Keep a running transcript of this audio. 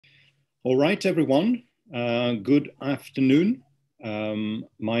All right, everyone. Good afternoon.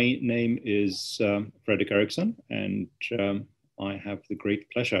 My name is Fredrik Eriksson, and I have the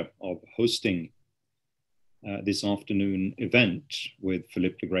great pleasure of hosting this afternoon event with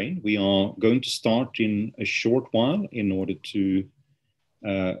Philippe Legrain. We are going to start in a short while in order to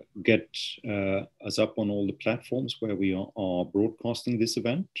get us up on all the platforms where we are broadcasting this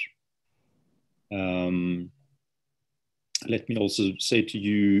event. Let me also say to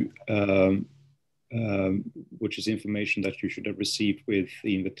you, which is information that you should have received with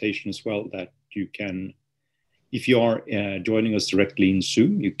the invitation as well, that you can, if you are joining us directly in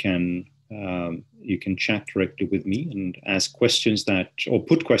Zoom, you can chat directly with me and ask questions or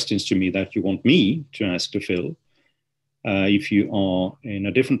put questions to me that you want me to ask to Phil. If you are in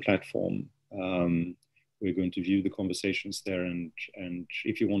a different platform, we're going to view the conversations there, and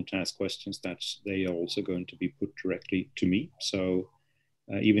if you want to ask questions, they are also going to be put directly to me. So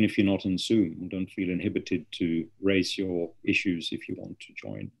even if you're not on Zoom, don't feel inhibited to raise your issues if you want to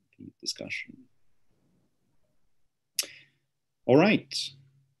join the discussion. All right.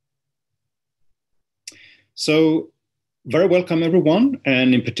 So very welcome, everyone,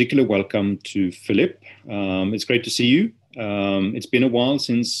 and in particular, welcome to Philippe. It's great to see you. It's been a while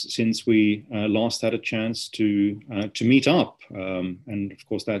since we last had a chance to meet up, and of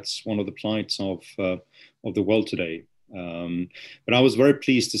course that's one of the plights of the world today. But I was very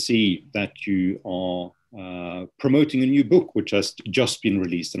pleased to see that you are promoting a new book which has just been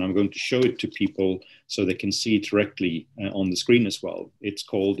released, and I'm going to show it to people so they can see it directly on the screen as well. It's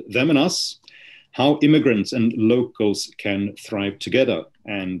called Them and Us: How Immigrants and Locals Can Thrive Together.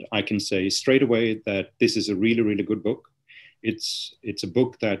 And I can say straight away that this is a really, really good book. It's a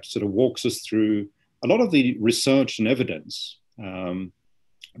book that sort of walks us through a lot of the research and evidence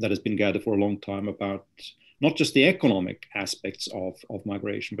that has been gathered for a long time about not just the economic aspects of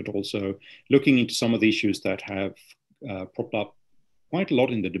migration, but also looking into some of the issues that have popped up quite a lot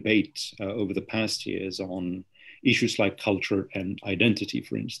in the debate over the past years on issues like culture and identity,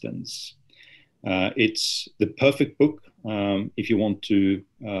 for instance. It's the perfect book if you want to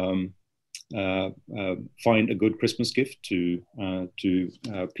find a good Christmas gift to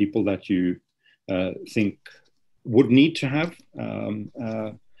people that you think would need to have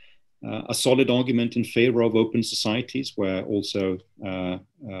a solid argument in favor of open societies where also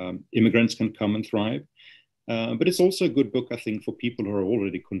immigrants can come and thrive. But it's also a good book, I think, for people who are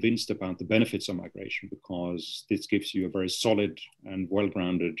already convinced about the benefits of migration, because this gives you a very solid and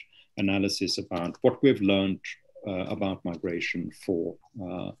well-grounded analysis about what we've learned about migration for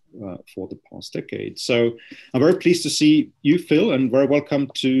the past decade. So I'm very pleased to see you, Phil, and very welcome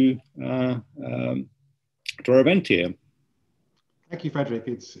to our event here. Thank you, Fredrik.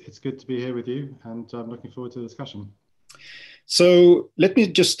 It's good to be here with you, and I'm looking forward to the discussion. So let me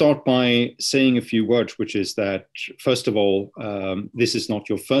just start by saying a few words, which is that, first of all, this is not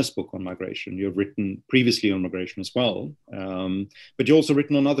your first book on migration. You've written previously on migration as well, but you've also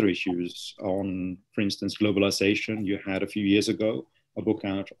written on other issues on, for instance, globalization. You had a few years ago a book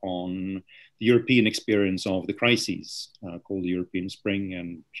out on the European experience of the crises called the European Spring,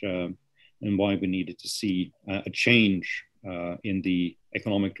 and why we needed to see a change in the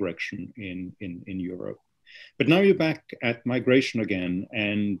economic direction in Europe. But now you're back at migration again,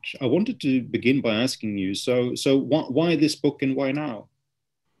 and I wanted to begin by asking you, so why this book and why now?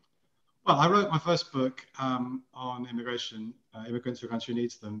 Well, I wrote my first book on immigration, Immigrants Who Country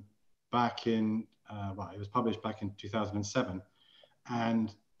Needs Them, back in, it was published back in 2007.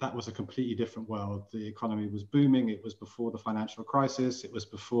 And that was a completely different world. The economy was booming. It was before the financial crisis. It was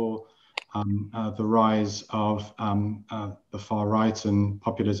before the rise of the far right and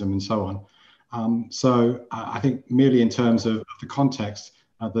populism and so on. So I think merely in terms of the context,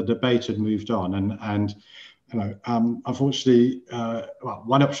 the debate had moved on, and you know, unfortunately,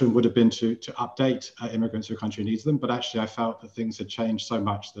 one option would have been to update Immigrants Who Country Needs Them, but actually I felt that things had changed so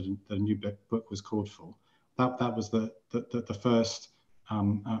much that a new book was called for. That was the first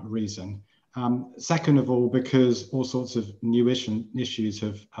reason. Second of all, because all sorts of new issues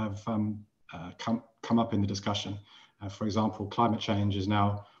have come up in the discussion. For example, climate change is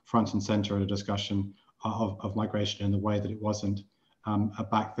now front and center in a discussion of migration in the way that it wasn't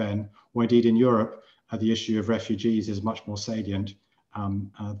back then, or indeed in Europe, the issue of refugees is much more salient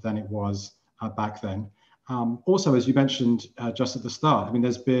than it was back then. Also, as you mentioned just at the start, I mean,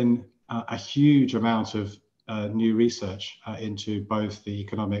 there's been a huge amount of new research into both the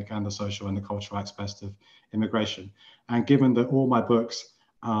economic and the social and the cultural aspects of immigration. And given that all my books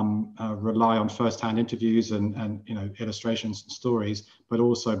rely on first-hand interviews and you know, illustrations and stories, but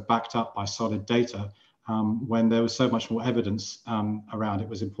also backed up by solid data, when there was so much more evidence around. It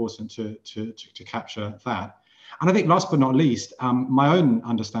was important to capture that. And I think last but not least, my own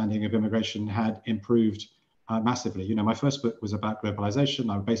understanding of immigration had improved massively. You know, my first book was about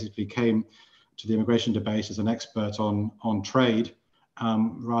globalization. I basically came to the immigration debate as an expert on trade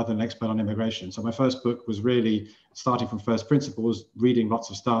rather than an expert on immigration. So my first book was really starting from first principles, reading lots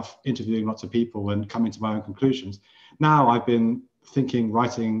of stuff, interviewing lots of people, and coming to my own conclusions. Now I've been thinking,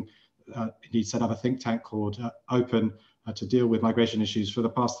 writing, indeed set up a think tank called Open to deal with migration issues for the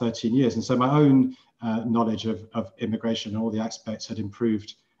past 13 years. And so my own knowledge of immigration and all the aspects had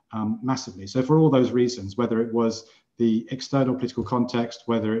improved massively. So for all those reasons, whether it was the external political context,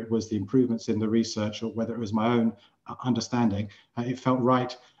 whether it was the improvements in the research, or whether it was my own understanding, it felt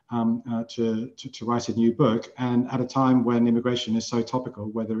right to write a new book. And at a time when immigration is so topical,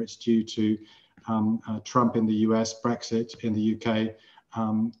 whether it's due to Trump in the US, Brexit in the UK,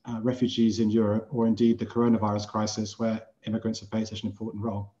 refugees in Europe, or indeed the coronavirus crisis, where immigrants have played such an important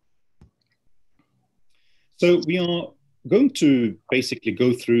role. So we are going to basically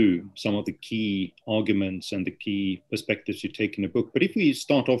go through some of the key arguments and the key perspectives you take in the book. But if we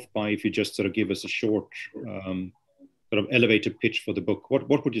start off by, if you just sort of give us a short sort of elevator pitch for the book,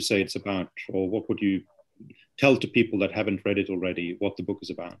 what would you say it's about, or what would you tell to people that haven't read it already what the book is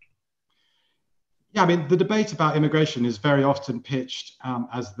about? Yeah, I mean, the debate about immigration is very often pitched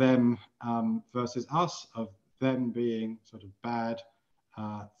as them versus us, of them being sort of bad,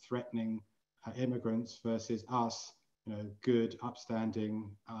 threatening immigrants versus us, you know, good, upstanding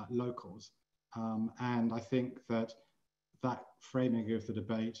locals. And I think that framing of the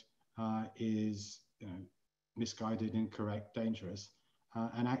debate is, you know, misguided, incorrect, dangerous.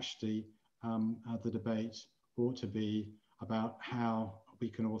 And actually, the debate ought to be about how we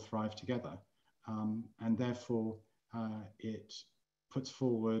can all thrive together. And therefore, it puts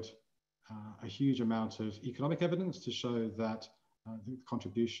forward a huge amount of economic evidence to show that the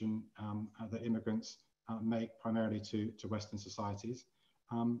contribution that immigrants make primarily to Western societies.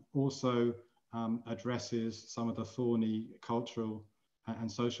 Also addresses some of the thorny cultural and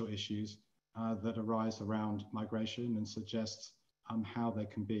social issues that arise around migration, and suggests how they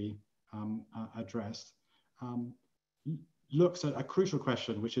can be addressed. Looks at a crucial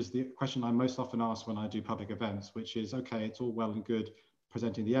question, which is the question I'm most often asked when I do public events, which is, okay, it's all well and good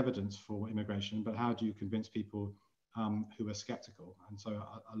presenting the evidence for immigration, but how do you convince people who are skeptical? And so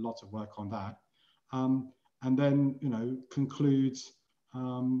a lot of work on that. And then, you know, concludes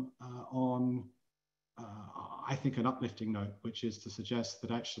on, I think, an uplifting note, which is to suggest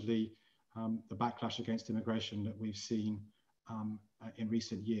that actually the backlash against immigration that we've seen in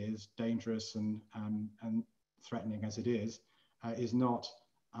recent years, dangerous and threatening as it is not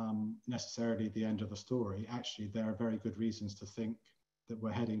necessarily the end of the story. Actually, there are very good reasons to think that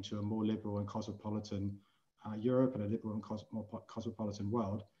we're heading to a more liberal and cosmopolitan Europe, and a liberal and more cosmopolitan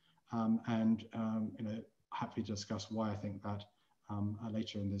world. And you know, happy to discuss why I think that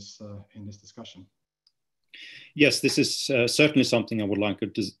later in this discussion. Yes, this is certainly something I would like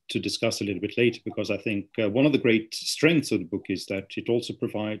to discuss a little bit later, because I think one of the great strengths of the book is that it also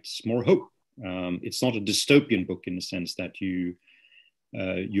provides more hope. It's not a dystopian book in the sense that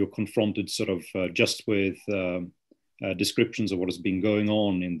you're confronted sort of just with descriptions of what has been going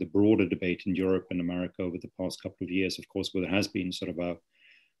on in the broader debate in Europe and America over the past couple of years, of course, where there has been sort of a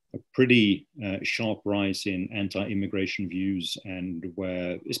pretty sharp rise in anti-immigration views, and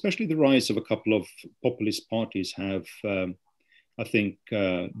where especially the rise of a couple of populist parties have, I think,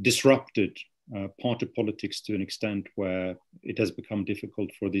 disrupted party politics to an extent where it has become difficult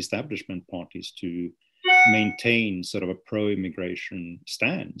for the establishment parties to maintain sort of a pro-immigration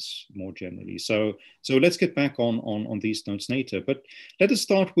stance more generally. So let's get back on these notes later. But let us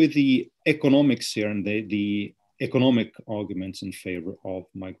start with the economics here and the economic arguments in favor of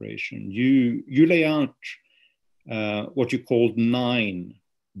migration. You lay out what you called 9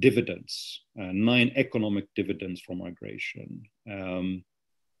 dividends, 9 economic dividends from migration.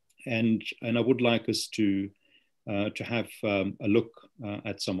 And I would like us to have a look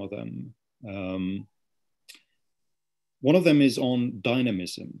at some of them. One of them is on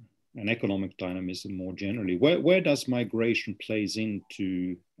dynamism and economic dynamism more generally. Where does migration plays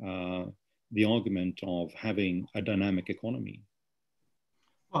into the argument of having a dynamic economy?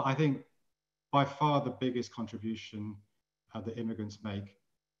 Well, I think by far the biggest contribution that immigrants make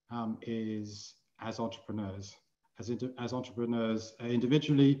is as entrepreneurs. As entrepreneurs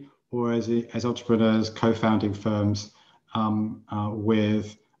individually, or as entrepreneurs co-founding firms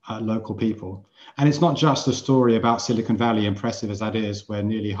with local people. And it's not just a story about Silicon Valley, impressive as that is, where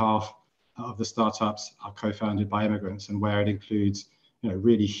nearly half of the startups are co-founded by immigrants, and where it includes, you know,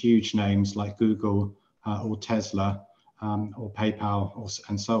 really huge names like Google, or Tesla or PayPal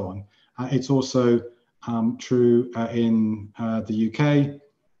and so on. It's also true in the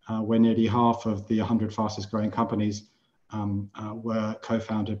UK, where nearly half of the 100 fastest growing companies were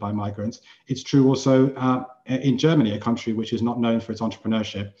co-founded by migrants. It's true also in Germany, a country which is not known for its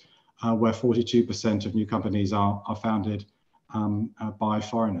entrepreneurship, where 42% of new companies are founded by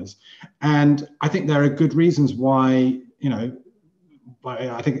foreigners. And I think there are good reasons why,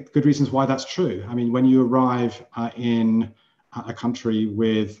 that's true. I mean, when you arrive in a country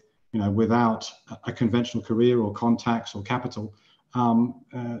with, without a conventional career or contacts or capital,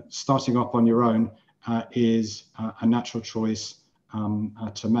 starting up on your own is a natural choice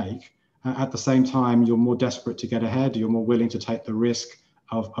to make. At the same time, you're more desperate to get ahead. You're more willing to take the risk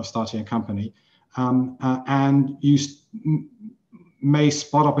of starting a company. And you may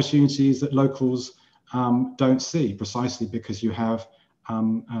spot opportunities that locals don't see, precisely because you have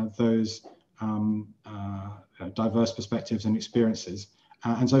those diverse perspectives and experiences.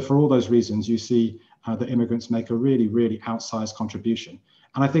 And so for all those reasons, you see that immigrants make a really, really outsized contribution.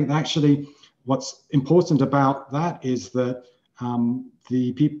 And I think actually what's important about that is that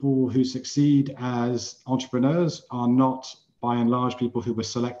the people who succeed as entrepreneurs are not, by and large, people who were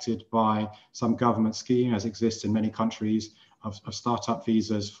selected by some government scheme, as exists in many countries, of startup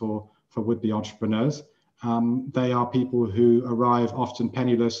visas for would-be entrepreneurs. They are people who arrive often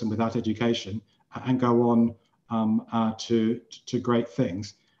penniless and without education and go on to great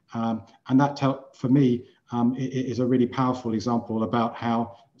things. And that, for me, is a really powerful example about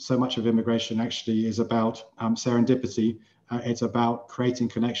how so much of immigration actually is about serendipity. It's about creating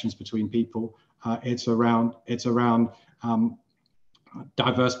connections between people. It's around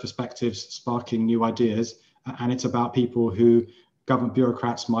diverse perspectives, sparking new ideas. And it's about people who government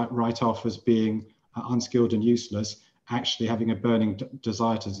bureaucrats might write off as being unskilled and useless, actually having a burning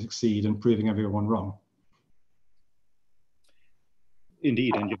desire to succeed and proving everyone wrong.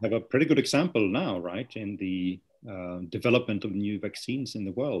 Indeed, and you have a pretty good example now, right, in the development of new vaccines in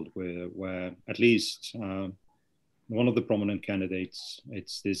the world, where at least one of the prominent candidates,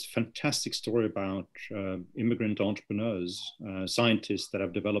 it's this fantastic story about immigrant entrepreneurs, scientists that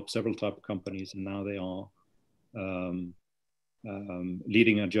have developed several type of companies, and now they are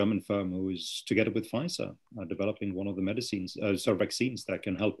leading a German firm who is, together with Pfizer, developing one of the vaccines that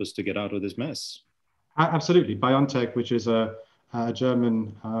can help us to get out of this mess. Absolutely. BioNTech, which is a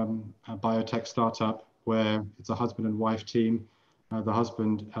German biotech startup where it's a husband and wife team. The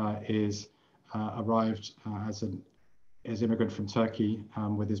husband is arrived as immigrant from Turkey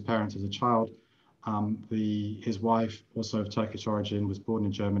with his parents as a child. His wife, also of Turkish origin, was born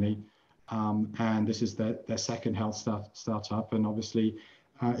in Germany. And this is their second health startup. And obviously,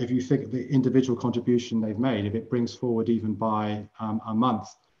 if you think of the individual contribution they've made, if it brings forward even by a month,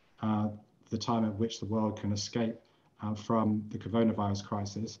 the time at which the world can escape from the coronavirus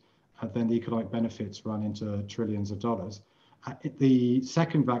crisis, then the economic benefits run into trillions of dollars. The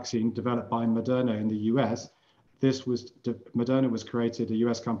second vaccine developed by Moderna in the US, Moderna was created, a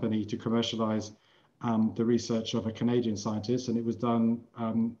US company, to commercialize the research of a Canadian scientist, and it was done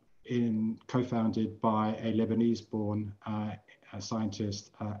co-founded by a Lebanese-born scientist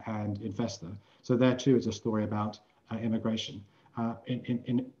and investor. So there too is a story about immigration.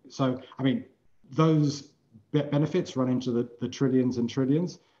 So, I mean, those benefits run into the trillions and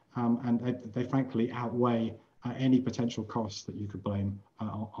trillions, and they frankly outweigh any potential costs that you could blame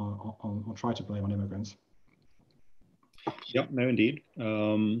or try to blame on immigrants. Yeah, no, indeed.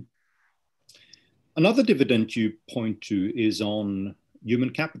 Another dividend you point to is on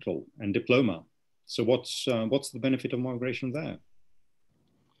human capital and diploma. So what's the benefit of migration there?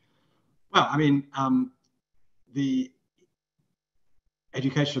 Well, I mean, the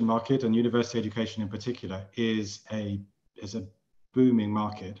education market, and university education in particular, is a booming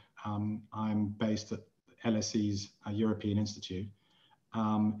market. I'm based at LSE's European Institute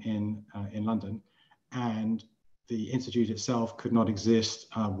in London, and the institute itself could not exist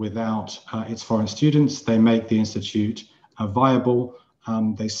without its foreign students. They make the institute viable.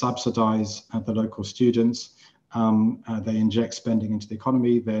 They subsidize the local students. They inject spending into the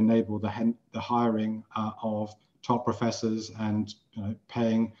economy. They enable the hiring of top professors and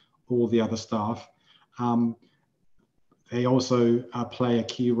paying all the other staff. They also play a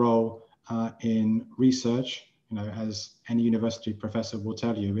key role in research. As any university professor will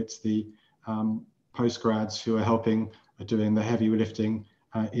tell you, it's the postgrads who are helping doing the heavy lifting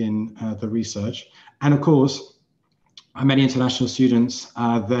in the research. And of course, many international students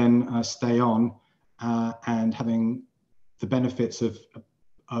then stay on and having the benefits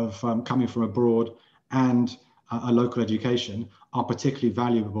of coming from abroad and a local education are particularly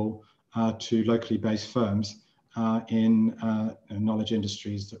valuable to locally based firms in knowledge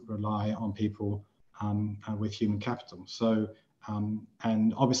industries that rely on people with human capital. So,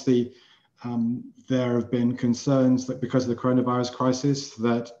 and obviously, there have been concerns that because of the coronavirus crisis,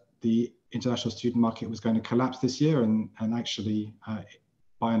 that the international student market was going to collapse this year, and actually,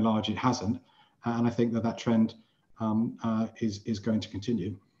 by and large, it hasn't. And I think that that trend is going to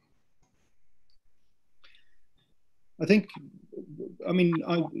continue. I think, I mean,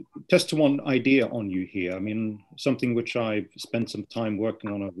 I test one idea on you here. I mean, something which I've spent some time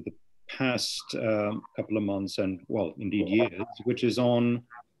working on over the past couple of months and, well, indeed years, which is on,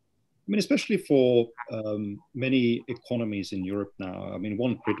 I mean, especially for many economies in Europe now. I mean,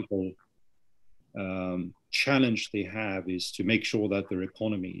 one critical challenge they have is to make sure that their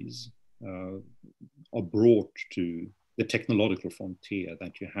economies are brought to the technological frontier,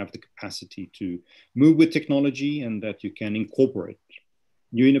 that you have the capacity to move with technology and that you can incorporate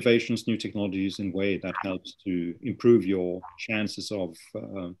new innovations, new technologies in a way that helps to improve your chances of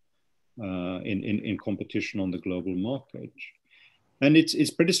in competition on the global market. And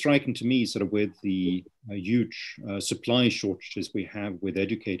it's pretty striking to me, sort of, with the huge supply shortages we have with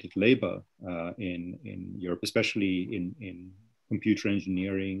educated labor in Europe, especially in computer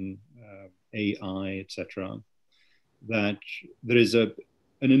engineering, AI, etc., that there is an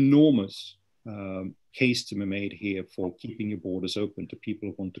enormous case to be made here for keeping your borders open to people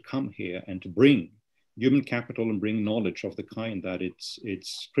who want to come here and to bring human capital and bring knowledge of the kind that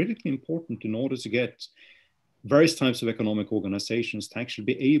it's critically important in order to get various types of economic organizations to actually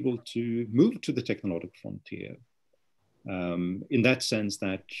be able to move to the technological frontier. In that sense,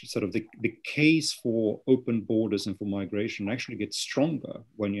 that sort of the case for open borders and for migration actually gets stronger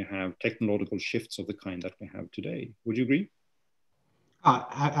when you have technological shifts of the kind that we have today. Would you agree?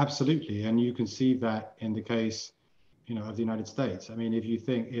 Absolutely, and you can see that in the case, of the United States. I mean,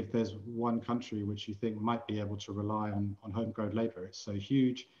 if there's one country which you think might be able to rely on homegrown labor, it's so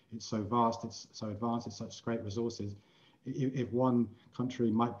huge, it's so vast, it's so advanced, it's such great resources. If one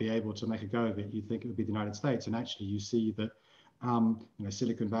country might be able to make a go of it, you think it would be the United States. And actually, you see that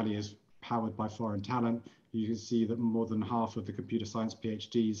Silicon Valley is powered by foreign talent. You can see that more than half of the computer science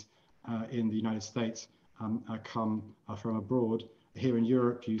PhDs in the United States come from abroad. Here in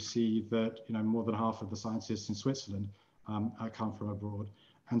Europe, you see that more than half of the scientists in Switzerland come from abroad.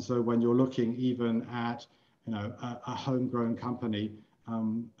 And so when you're looking even at a homegrown company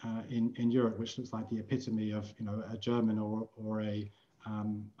in Europe, which looks like the epitome of a German or a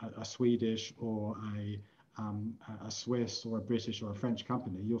Swedish or a Swiss or a British or a French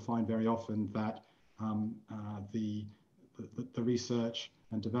company, you'll find very often that the research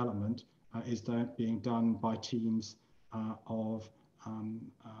and development is being done by teams of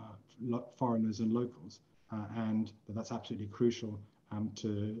foreigners and locals, and that's absolutely crucial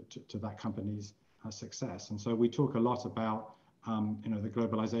to that company's success. And so we talk a lot about the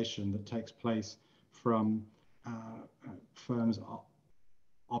globalization that takes place from firms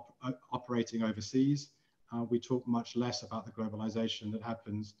operating overseas. We talk much less about the globalization that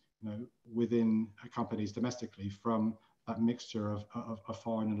happens within companies domestically from that mixture of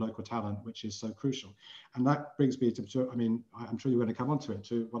foreign and local talent, which is so crucial. And that brings me to, I mean, I'm sure you're going to come onto it,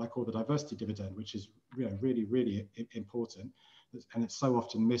 to what I call the diversity dividend, which is really, really important. And it's so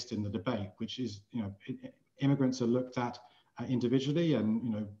often missed in the debate, which is, immigrants are looked at individually,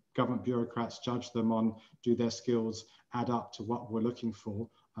 and, government bureaucrats judge them on, do their skills add up to what we're looking for?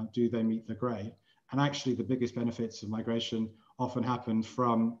 Do they meet the grade? And actually, the biggest benefits of migration often happen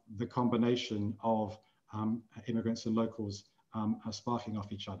from the combination of immigrants and locals sparking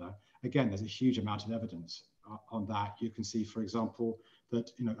off each other. Again, there's a huge amount of evidence on that. You can see, for example,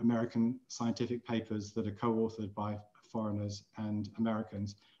 that American scientific papers that are co-authored by foreigners and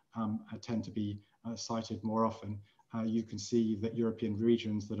Americans tend to be cited more often. You can see that European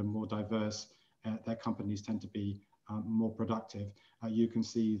regions that are more diverse, their companies tend to be more productive. You can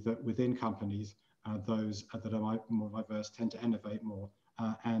see that within companies, those that are more diverse tend to innovate more,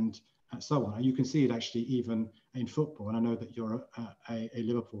 and so on. You can see it actually even in football, and I know that you're a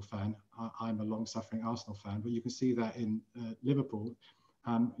Liverpool fan. I'm a long-suffering Arsenal fan, but you can see that in Liverpool,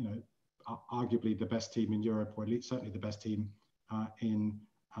 arguably the best team in Europe, or at least certainly the best team in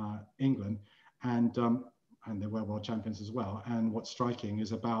England, and they were world champions as well. And what's striking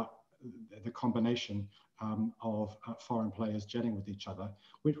is about the combination of foreign players gelling with each other,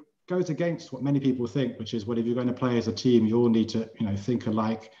 which goes against what many people think, which is, well, if you're going to play as a team, you all need to think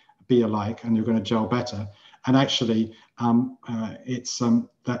alike, be alike, and you're going to gel better. And actually, it's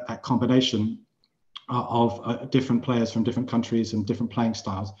that combination of different players from different countries and different playing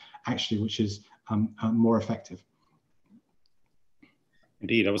styles, actually, which is more effective.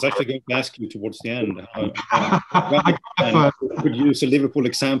 Indeed, I was actually going to ask you towards the end I could use a Liverpool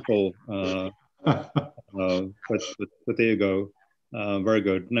example, but there you go. Very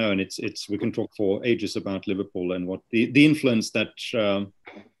good. No, and it's we can talk for ages about Liverpool and what the influence that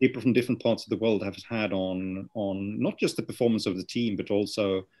people from different parts of the world have had on not just the performance of the team, but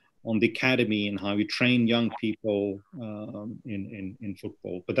also on the academy and how we train young people in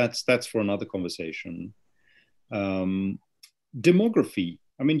football. But that's for another conversation. Demography.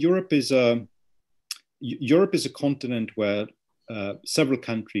 I mean, Europe is a continent where several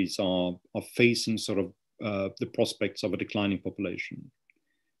countries are facing sort of the prospects of a declining population,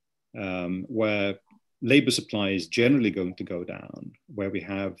 where labor supply is generally going to go down, where we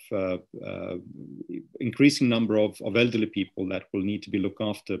have increasing number of elderly people that will need to be looked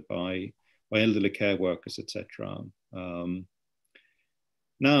after by elderly care workers, etc.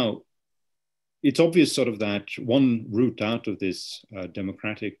 Now, it's obvious sort of that one route out of this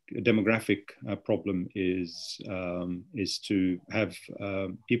demographic problem is to have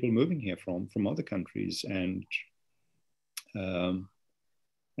people moving here from other countries and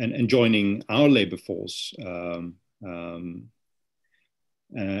joining our labor force. And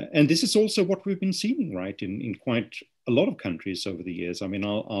this is also what we've been seeing, right, in quite a lot of countries over the years. I mean,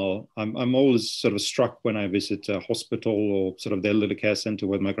 I'm always sort of struck when I visit a hospital or sort of the elderly care center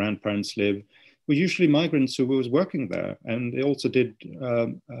where my grandparents live, were usually migrants who was working there, and they also did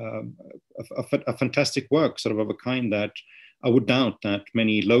a fantastic work, sort of a kind that I would doubt that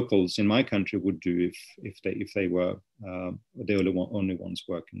many locals in my country would do if they were the only ones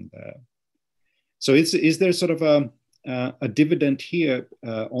working there. So is there sort of a dividend here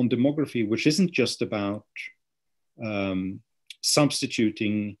on demography, which isn't just about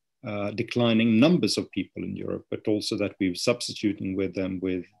substituting declining numbers of people in Europe, but also that we're substituting with them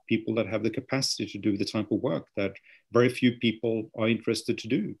with people that have the capacity to do the type of work that very few people are interested to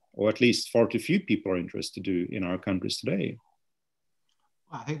do, or at least far too few people are interested to do in our countries today.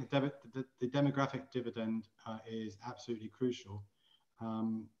 I think the demographic dividend is absolutely crucial.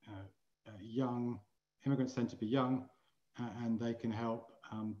 Young immigrants tend to be young, and they can help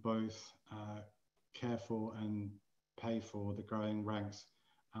both care for and pay for the growing ranks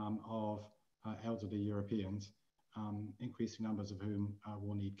of elderly Europeans, increasing numbers of whom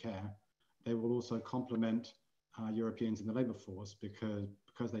will need care. They will also complement Europeans in the labour force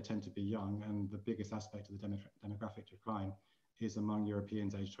because they tend to be young, and the biggest aspect of the demographic decline is among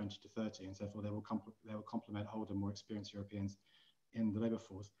Europeans aged 20 to 30, and therefore they will complement older, more experienced Europeans in the labour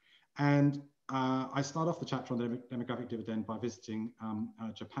force. And I start off the chapter on the demographic dividend by visiting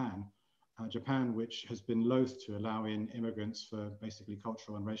Japan. Japan, which has been loath to allow in immigrants for basically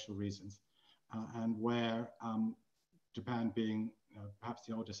cultural and racial reasons, and where Japan being perhaps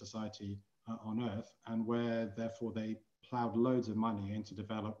the oldest society on earth, and where therefore they plowed loads of money in to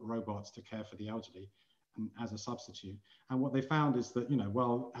develop robots to care for the elderly as a substitute. And what they found is that,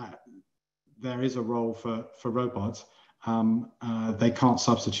 there is a role for robots. They can't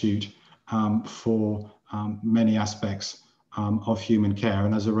substitute for many aspects of human care.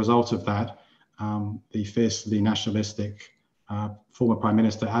 And as a result of that, the fiercely nationalistic former Prime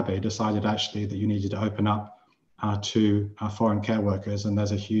Minister Abe decided actually that you needed to open up to foreign care workers, and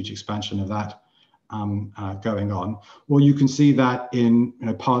there's a huge expansion of that going on. Well, you can see that in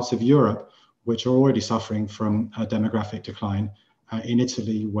parts of Europe which are already suffering from a demographic decline. In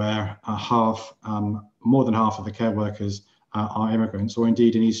Italy, where more than half of the care workers are immigrants, or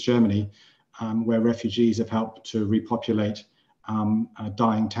indeed in East Germany, where refugees have helped to repopulate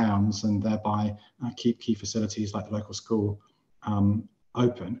dying towns and thereby keep key facilities like the local school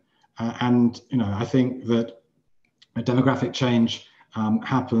open. I think that a demographic change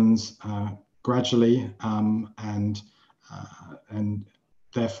happens gradually and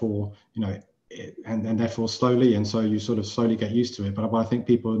therefore, and therefore slowly, and so you sort of slowly get used to it. But what I think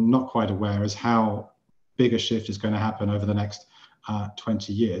people are not quite aware is how big a shift is going to happen over the next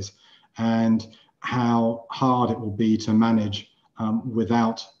 20 years, and how hard it will be to manage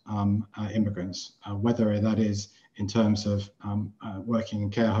without immigrants, whether that is in terms of working in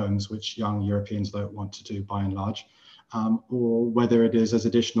care homes, which young Europeans don't want to do by and large, or whether it is as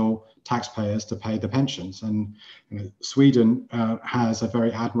additional taxpayers to pay the pensions. And Sweden has a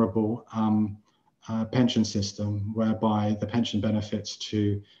very admirable pension system whereby the pension benefits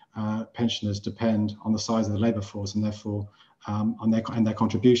to pensioners depend on the size of the labour force, and therefore on their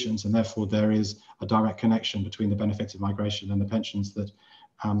contributions, and therefore there is a direct connection between the benefits of migration and the pensions that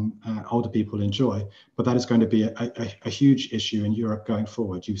older people enjoy. But that is going to be a huge issue in Europe going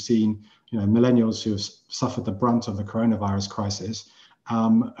forward. You've seen millennials who have suffered the brunt of the coronavirus crisis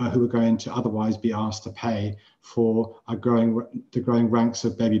who are going to otherwise be asked to pay for the growing ranks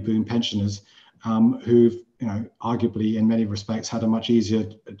of baby boom pensioners who've, arguably in many respects had a much easier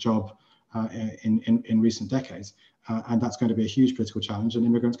job in recent decades. And that's going to be a huge political challenge, and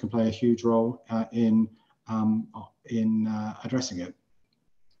immigrants can play a huge role in addressing it.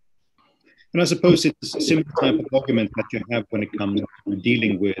 And I suppose it's a similar type of argument that you have when it comes to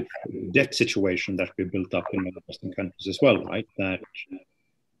dealing with debt situation that we built up in many Western countries as well, right? That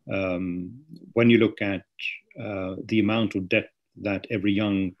when you look at the amount of debt that every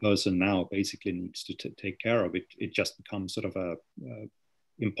young person now basically needs to take care of, it just becomes sort of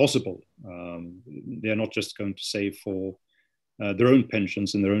impossible. They're not just going to save for their own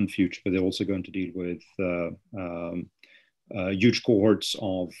pensions and their own future, but they're also going to deal with huge cohorts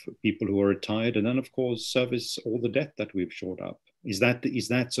of people who are retired, and then of course service all the debt that we've shored up. Is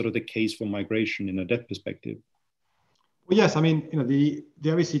that sort of the case for migration in a debt perspective? Well, yes. I mean, the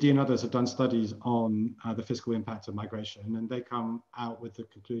OECD and others have done studies on the fiscal impact of migration, and they come out with the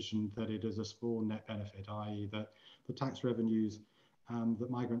conclusion that it is a small net benefit, i.e. that the tax revenues that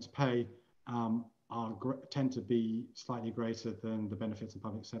migrants pay tend to be slightly greater than the benefits and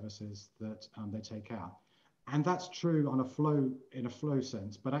public services that they take out. And that's true on in a flow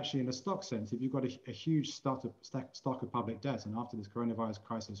sense, but actually in a stock sense, if you've got a huge stock of public debt, and after this coronavirus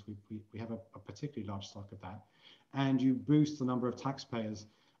crisis, we have a particularly large stock of that, and you boost the number of taxpayers,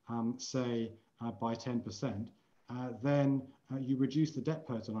 say by 10%, then you reduce the debt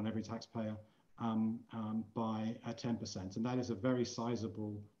burden on every taxpayer by 10%, and that is a very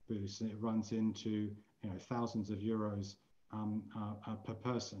sizable boost, and it runs into thousands of euros per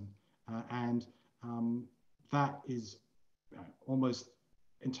person, and that is almost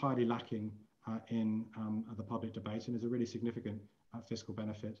entirely lacking in the public debate, and is a really significant fiscal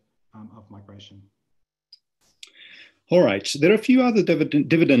benefit of migration. All right. There are a few other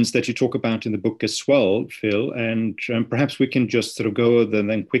dividends that you talk about in the book as well, Phil, and perhaps we can just sort of go over them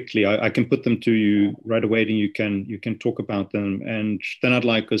then quickly. I can put them to you right away, and you can talk about them, and then I'd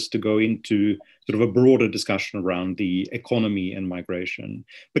like us to go into sort of a broader discussion around the economy and migration.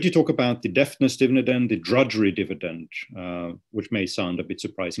 But you talk about the deafness dividend, the drudgery dividend, which may sound a bit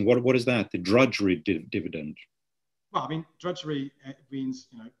surprising. What is that? The drudgery dividend? Well, I mean, drudgery means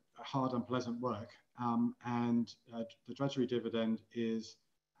hard, unpleasant work. And the drudgery dividend is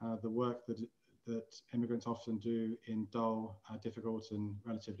the work that immigrants often do in dull, difficult and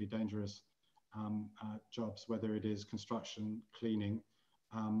relatively dangerous jobs, whether it is construction, cleaning,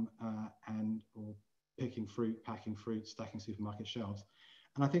 or picking fruit, packing fruit, stacking supermarket shelves.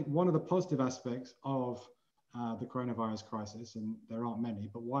 And I think one of the positive aspects of the coronavirus crisis, and there aren't many,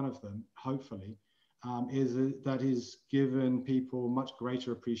 but one of them, hopefully, is that is given people much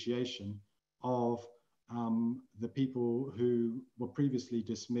greater appreciation of the people who were previously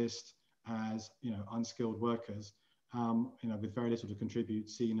dismissed as unskilled workers, with very little to contribute,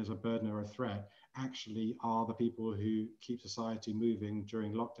 seen as a burden or a threat, actually are the people who keep society moving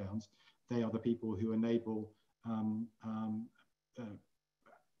during lockdowns. They are the people who enable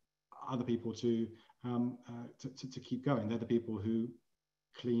other people to keep going. They're the people who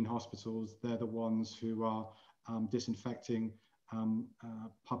clean hospitals. They're the ones who are disinfecting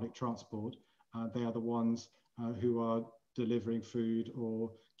public transport. They are the ones who are delivering food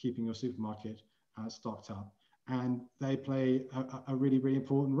or keeping your supermarket stocked up. And they play a really, really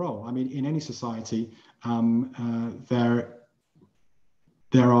important role. I mean, in any society, there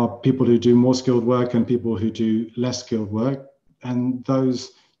are people who do more skilled work and people who do less skilled work, and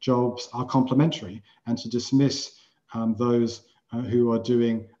those jobs are complementary. And to dismiss those who are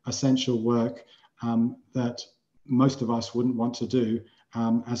doing essential work that most of us wouldn't want to do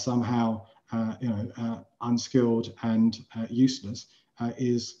as somehow unskilled and useless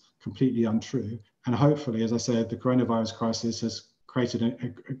is completely untrue. And hopefully, as I said, the coronavirus crisis has created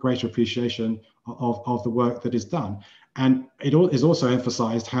a greater appreciation of the work that is done. And it is also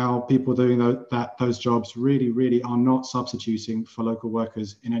emphasized how people doing those jobs really, really are not substituting for local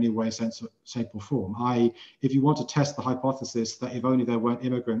workers in any way, sense, shape or form. If you want to test the hypothesis that if only there weren't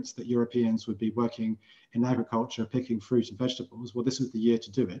immigrants, that Europeans would be working in agriculture, picking fruit and vegetables, well, this was the year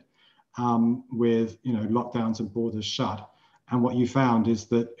to do it, with lockdowns and borders shut. And what you found is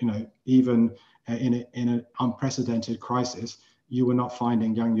that even in an unprecedented crisis, you were not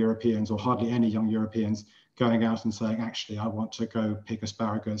finding young Europeans, or hardly any young Europeans, going out and saying, actually, I want to go pick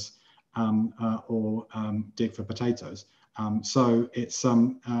asparagus or dig for potatoes. So it's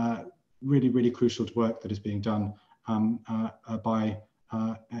really, really crucial work that is being done by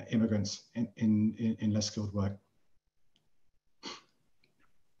immigrants in less skilled work.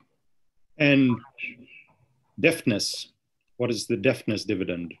 And deafness. what is the deafness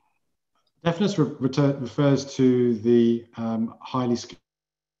dividend? Deafness refers to the highly skilled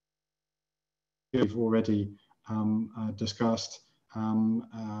we've already discussed,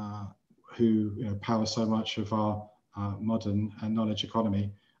 who power so much of our modern knowledge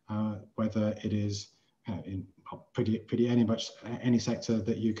economy, whether it is in pretty any sector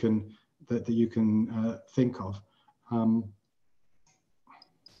that you can think of.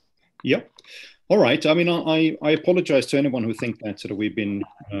 Yep. All right. I mean, I apologize to anyone who think that sort of we've been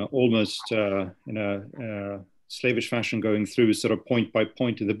almost in a slavish fashion going through sort of point by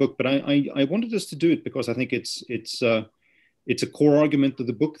point in the book, but I wanted us to do it because I think it's a core argument of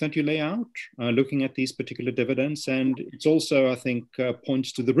the book that you lay out, looking at these particular dividends, and it's also, I think,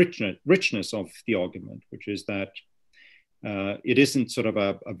 points to the richness of the argument, which is that it isn't sort of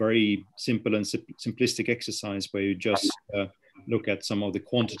a very simple and simplistic exercise where you just look at some of the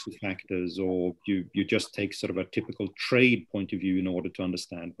quantitative factors, or you just take sort of a typical trade point of view in order to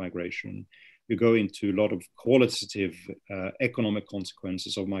understand migration. You go into a lot of qualitative economic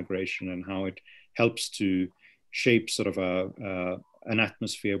consequences of migration and how it helps to shape sort of an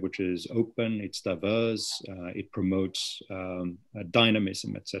atmosphere which is open, it's diverse, it promotes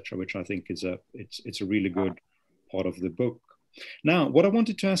dynamism, etc., which I think is it's a really good part of the book. Now, what I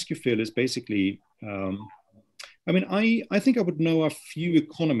wanted to ask you, Phil, is basically, I mean, I think I would know a few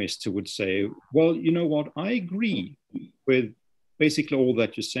economists who would say, well, you know what, I agree with basically all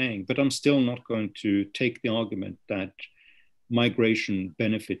that you're saying, but I'm still not going to take the argument that migration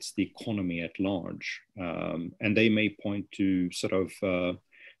benefits the economy at large. And they may point to sort of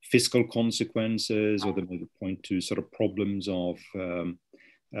fiscal consequences, or they may point to sort of problems of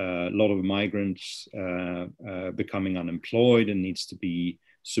a lot of migrants becoming unemployed and needs to be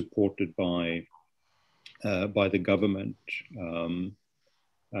supported by the government.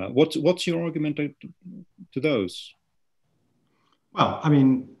 What's your argument to those? Well, I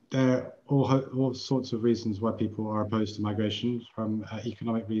mean, there are all sorts of reasons why people are opposed to migration, from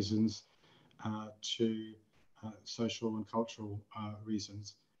economic reasons to social and cultural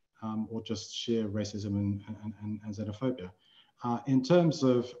reasons, or just sheer racism and xenophobia. In terms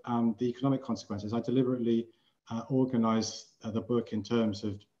of the economic consequences, I deliberately organized the book in terms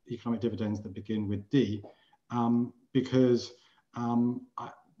of economic dividends that begin with D, because I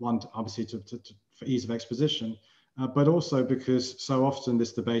want, obviously, for ease of exposition, but also because so often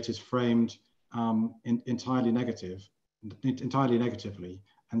this debate is framed entirely negatively.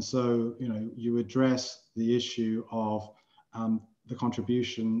 And so, you address the issue of the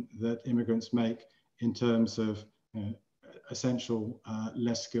contribution that immigrants make in terms of essential,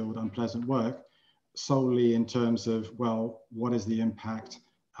 less skilled, unpleasant work, solely in terms of, well, what is the impact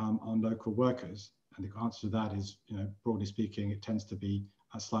on local workers? And the answer to that is, broadly speaking, it tends to be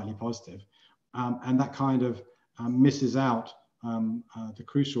slightly positive. And that kind of misses out the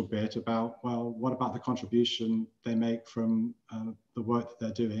crucial bit about, well, what about the contribution they make from the work that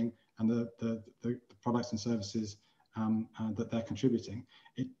they're doing and the products and services that they're contributing.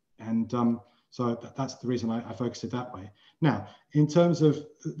 So that's the reason I focus it that way. Now, in terms of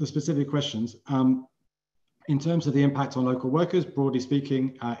the specific questions, in terms of the impact on local workers, broadly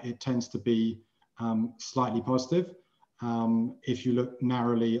speaking, it tends to be slightly positive. If you look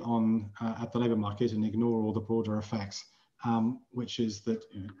narrowly at the labour market and ignore all the broader effects, which is that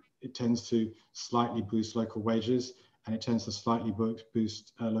it tends to slightly boost local wages, and it tends to slightly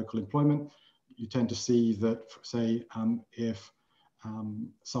boost local employment. You tend to see that, say, if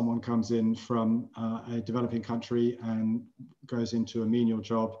someone comes in from a developing country and goes into a menial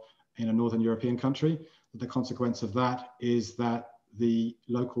job in a Northern European country, the consequence of that is that the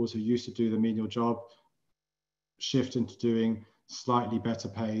locals who used to do the menial job shift into doing slightly better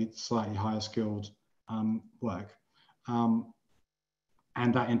paid, slightly higher skilled work. And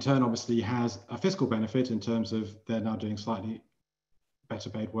that in turn obviously has a fiscal benefit in terms of they're now doing slightly better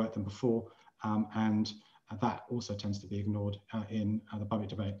paid work than before. And that also tends to be ignored in the public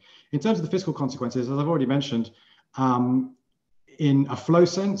debate. In terms of the fiscal consequences, as I've already mentioned, in a flow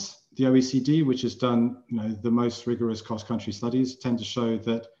sense, the OECD, which has done the most rigorous cross-country studies, tend to show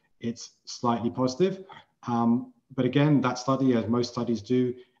that it's slightly positive. But again, that study, as most studies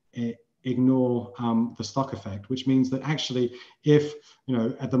do, ignore the stock effect, which means that actually, if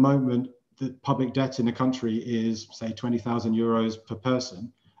at the moment the public debt in a country is, say, 20,000 euros per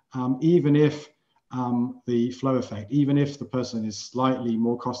person, even if the flow effect, even if the person is slightly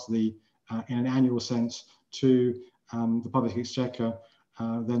more costly in an annual sense to the public exchequer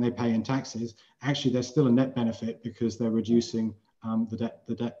than they pay in taxes, actually there's still a net benefit because they're reducing the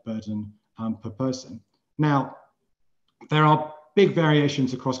debt burden per person. Now, there are big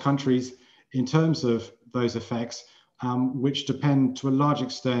variations across countries in terms of those effects. which depend to a large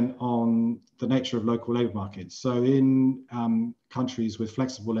extent on the nature of local labour markets. So in countries with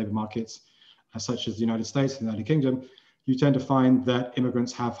flexible labour markets, such as the United States and the United Kingdom, you tend to find that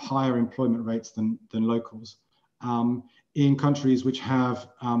immigrants have higher employment rates than locals. In countries which have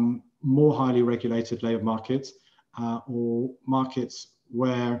more highly regulated labour markets, or markets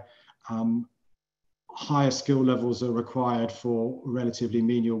where higher skill levels are required for relatively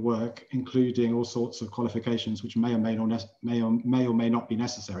menial work, including all sorts of qualifications which may or may not be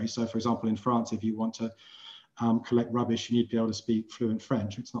necessary. So, for example, in France, if you want to collect rubbish, you need to be able to speak fluent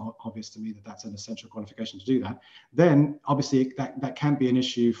French. It's not obvious to me that that's an essential qualification to do that. Then, obviously, that can be an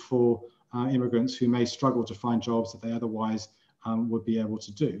issue for immigrants who may struggle to find jobs that they otherwise would be able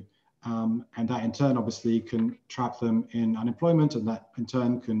to do. And that in turn obviously can trap them in unemployment, and that in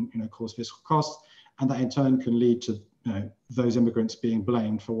turn can cause fiscal costs, and that in turn can lead to those immigrants being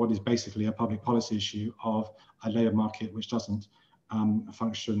blamed for what is basically a public policy issue of a labour market which doesn't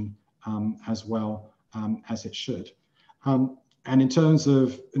function as well as it should. And in terms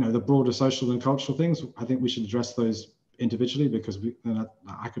of the broader social and cultural things, I think we should address those individually, because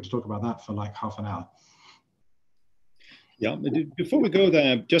I could talk about that for like half an hour. Yeah, before we go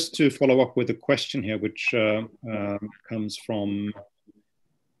there, just to follow up with a question here, which comes from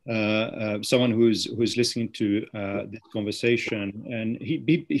someone who's listening to this conversation, and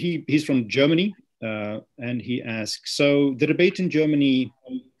he's from Germany, and he asks, so the debate in Germany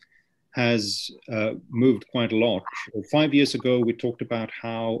has moved quite a lot. 5 years ago, we talked about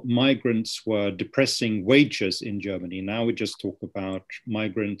how migrants were depressing wages in Germany. Now we just talk about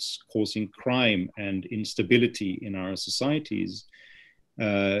migrants causing crime and instability in our societies.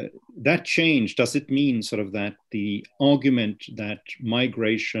 That change, does it mean sort of that the argument that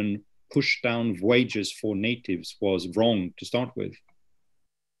migration pushed down wages for natives was wrong to start with?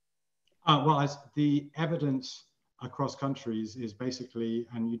 Well, the evidence across countries is basically,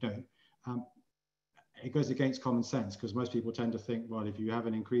 and it goes against common sense, because most people tend to think, well, if you have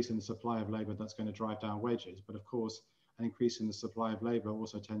an increase in the supply of labour, that's going to drive down wages. But of course, an increase in the supply of labour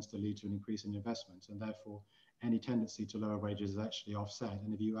also tends to lead to an increase in investment, and therefore any tendency to lower wages is actually offset.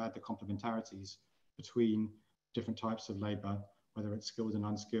 And if you add the complementarities between different types of labour, whether it's skilled and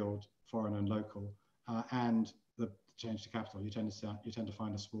unskilled, foreign and local, and the change to capital, you tend to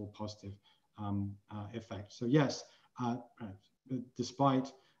find a small positive effect. So yes,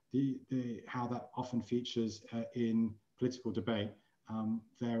 despite how that often features in political debate,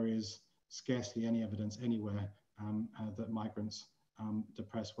 there is scarcely any evidence anywhere that migrants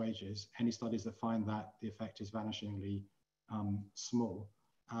depress wages. Any studies that find that, the effect is vanishingly small.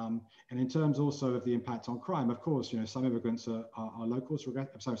 And in terms also of the impact on crime, of course, some immigrants are locals.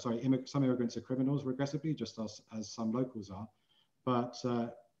 Some immigrants are criminals regressively, just as some locals are. But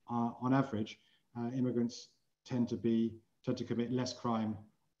on average, immigrants tend to commit less crime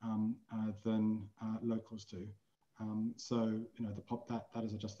than locals do. So that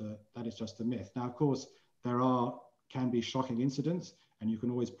is just a myth. Now, of course, there can be shocking incidents, and you can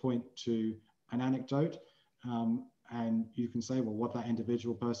always point to an anecdote, and you can say, well, what that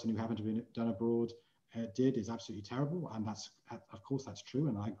individual person who happened to be done abroad did is absolutely terrible, and of course that's true,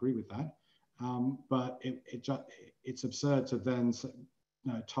 and I agree with that. But it's absurd to then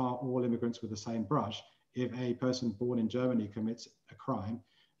tar all immigrants with the same brush. If a person born in Germany commits a crime,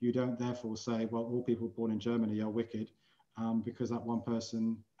 you don't therefore say, well, all people born in Germany are wicked because that one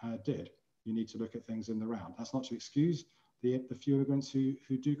person did. You need to look at things in the round. That's not to excuse the few immigrants who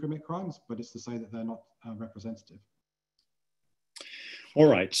do commit crimes, but it's to say that they're not representative. All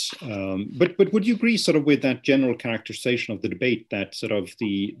right, but would you agree sort of with that general characterization of the debate that sort of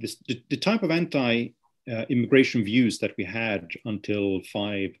the type of anti-immigration views that we had until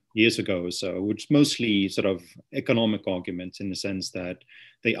 5 years ago or so, which mostly sort of economic arguments in the sense that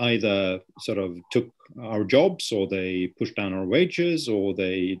they either sort of took our jobs, or they pushed down our wages, or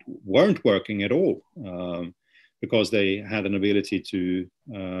they weren't working at all because they had an ability to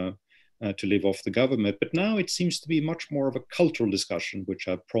live off the government. But now it seems to be much more of a cultural discussion, which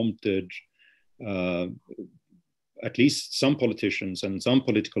have prompted at least some politicians and some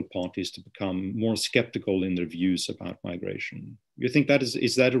political parties to become more skeptical in their views about migration. You think that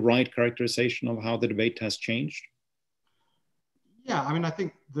is that a right characterization of how the debate has changed? Yeah, I mean, I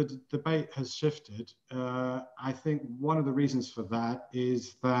think the debate has shifted. I think one of the reasons for that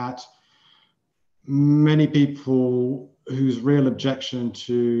is that many people whose real objection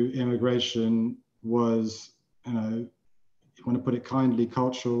to immigration was, if you want to put it kindly,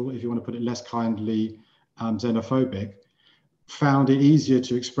 cultural, if you want to put it less kindly, xenophobic, found it easier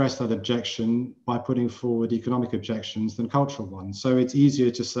to express that objection by putting forward economic objections than cultural ones. So it's easier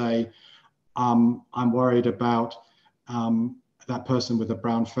to say, I'm worried about that person with a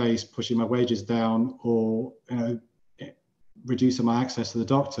brown face pushing my wages down, or reducing my access to the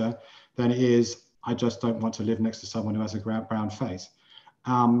doctor, than it is I just don't want to live next to someone who has a brown face.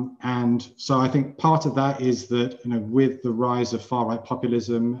 And so I think part of that is that, with the rise of far-right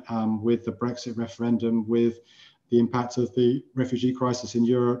populism, with the Brexit referendum, with the impact of the refugee crisis in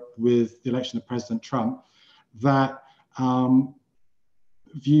Europe, with the election of President Trump, that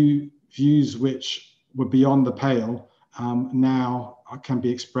views which were beyond the pale now can be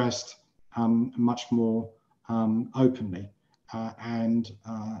expressed much more openly. And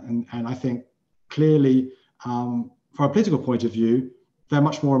I think clearly, from a political point of view, they're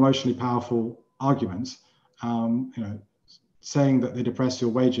much more emotionally powerful arguments. Saying that they depress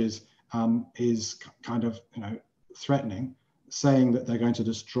your wages is kind of threatening. Saying that they're going to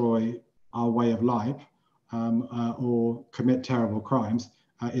destroy our way of life or commit terrible crimes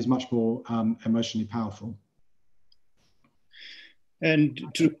is much more emotionally powerful. And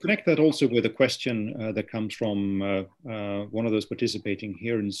to connect that also with a question that comes from one of those participating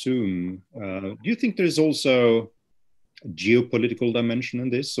here in Zoom, do you think there's also a geopolitical dimension in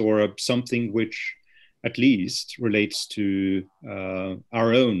this, or something which at least relates to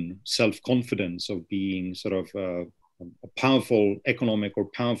our own self-confidence of being sort of a powerful economic or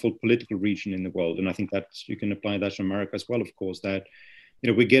powerful political region in the world? And I think that you can apply that to America as well, of course, that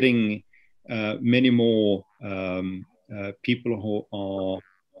we're getting many more people who are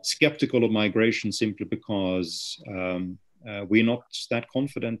skeptical of migration simply because we're not that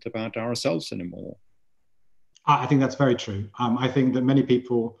confident about ourselves anymore. I think that's very true. I think that many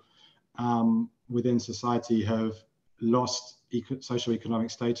people within society have lost socioeconomic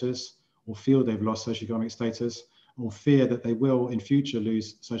status, or feel they've lost socioeconomic status, or fear that they will in future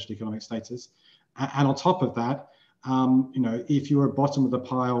lose socioeconomic status. And on top of that, if you were at bottom of the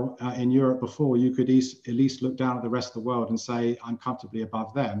pile in Europe before, you could at least look down at the rest of the world and say, I'm comfortably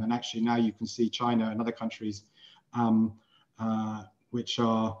above them. And actually now you can see China and other countries which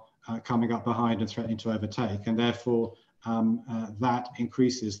are coming up behind and threatening to overtake. And therefore, that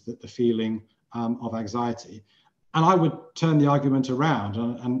increases the feeling of anxiety. And I would turn the argument around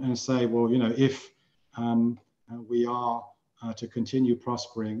and say, well, if we are to continue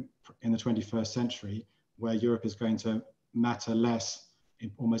prospering in the 21st century, where Europe is going to matter less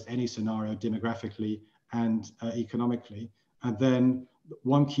in almost any scenario, demographically and economically, and then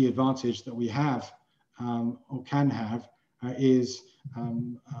one key advantage that we have or can have is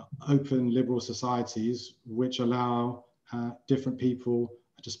open liberal societies which allow different people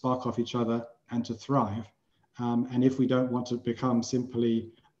to spark off each other and to thrive. And if we don't want to become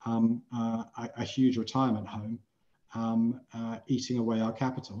simply a huge retirement home, eating away our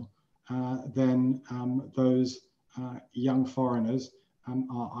capital, then those young foreigners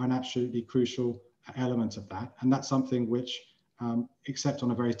are an absolutely crucial element of that. And that's something which, except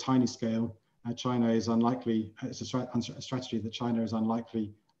on a very tiny scale, China is unlikely, it's a strategy that China is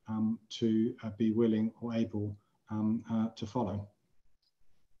unlikely to be willing or able to follow.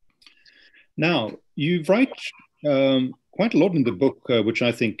 Now, you write quite a lot in the book, which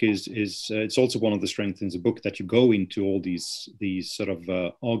I think is it's also one of the strengths in the book, that you go into all these sort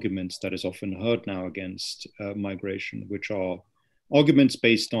of arguments that is often heard now against migration, which are arguments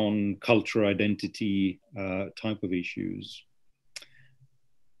based on culture, identity type of issues.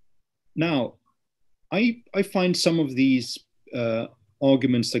 Now, I find some of these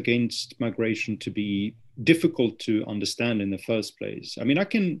arguments against migration to be difficult to understand in the first place. I mean, I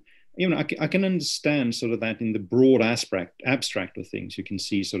can understand sort of that in the broad abstract of things. You can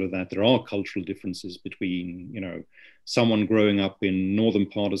see sort of that there are cultural differences between, someone growing up in northern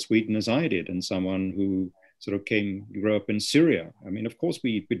part of Sweden as I did, and someone who sort of grew up in Syria. I mean, of course,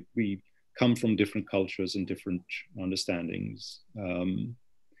 we come from different cultures and different understandings.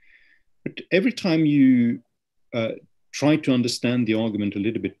 But every time you try to understand the argument a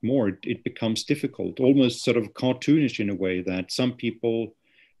little bit more, it becomes difficult, almost sort of cartoonish in a way, that some people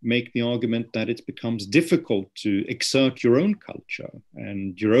make the argument that it becomes difficult to exert your own culture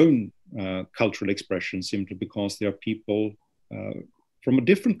and your own cultural expression simply because there are people from a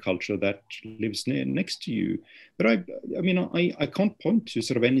different culture that lives next to you. But I can't point to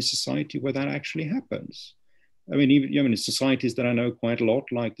sort of any society where that actually happens. I mean, even societies that I know quite a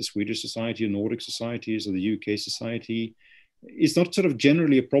lot, like the Swedish society or Nordic societies or the UK society, it's not sort of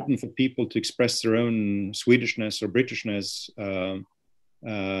generally a problem for people to express their own Swedishness or Britishness,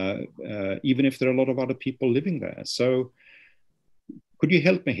 even if there are a lot of other people living there. So could you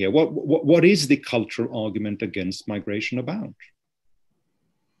help me here? What is the cultural argument against migration about?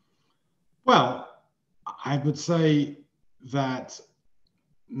 Well, I would say that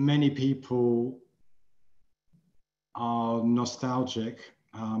many people are nostalgic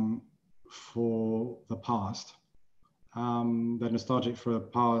for the past. They're nostalgic for a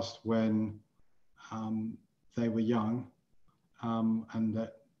past when they were young, and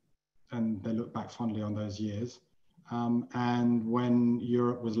they look back fondly on those years. And when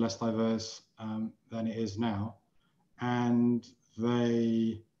Europe was less diverse than it is now, and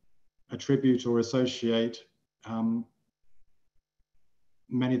they attribute or associate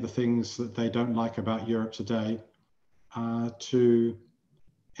many of the things that they don't like about Europe today to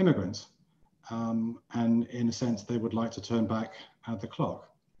immigrants. And in a sense, they would like to turn back the clock.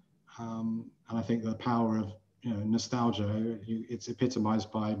 And I think the power of nostalgia, it's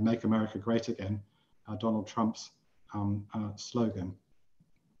epitomized by "Make America Great Again," Donald Trump's slogan.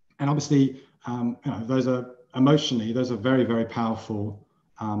 And obviously, those are emotionally, those are very, very powerful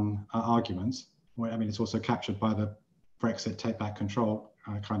arguments. I mean, it's also captured by the Brexit take back control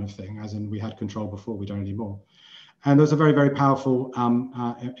kind of thing, as in we had control before, we don't anymore. And those are very, very powerful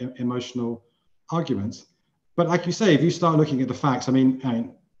emotional arguments. But like you say, if you start looking at the facts, I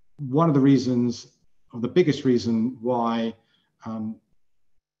mean, one of the reasons, or the biggest reason why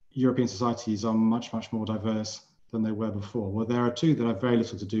European societies are much, much more diverse than they were before, well, there are two that have very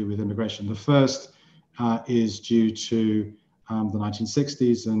little to do with immigration. The first is due to the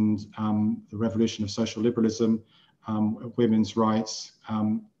 1960s and the revolution of social liberalism, women's rights,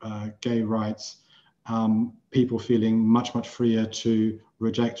 gay rights, people feeling much, much freer to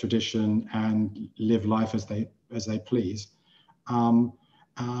reject tradition and live life as they please.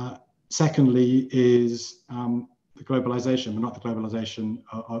 Secondly is the globalization, but not the globalization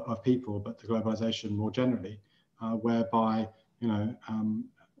of people, but the globalization more generally, whereby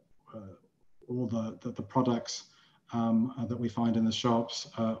all the products that we find in the shops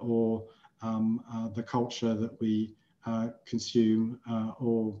or the culture that we consume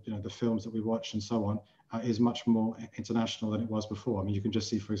or the films that we watch and so on is much more international than it was before. I mean, you can just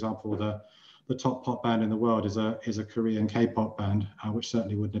see, for example, the top pop band in the world is a Korean K-pop band, which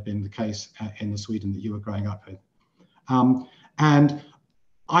certainly wouldn't have been the case in the Sweden that you were growing up in. And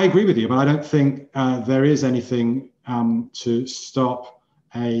I agree with you, but I don't think there is anything to stop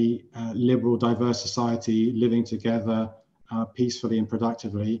a liberal, diverse society living together peacefully and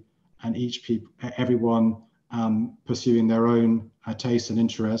productively, and everyone pursuing their own tastes and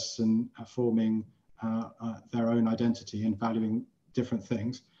interests and forming their own identity and valuing different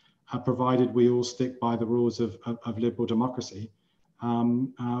things, provided we all stick by the rules of liberal democracy,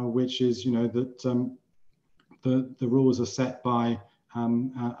 which is, that the rules are set by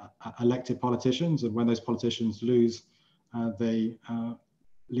elected politicians, and when those politicians lose, they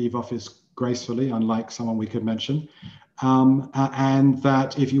leave office gracefully, unlike someone we could mention, and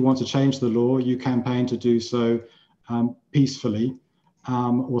that if you want to change the law, you campaign to do so peacefully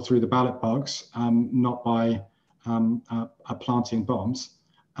or through the ballot box, not by planting bombs,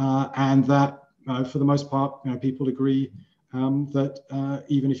 and that for the most part, people agree that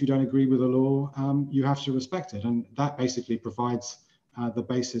even if you don't agree with the law, you have to respect it, and that basically provides the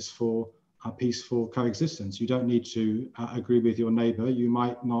basis for peaceful coexistence. You don't need to agree with your neighbor. You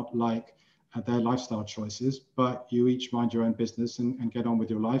might not like their lifestyle choices, but you each mind your own business and get on with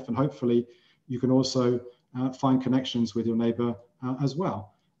your life. And hopefully you can also find connections with your neighbor as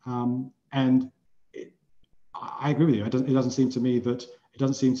well. And I agree with you. It doesn't seem to me that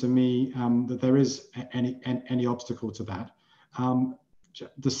there is any obstacle to that.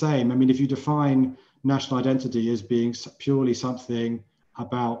 The same, I mean, if you define national identity as being purely something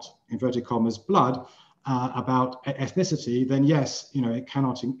about, inverted commas, blood, about ethnicity, then yes, it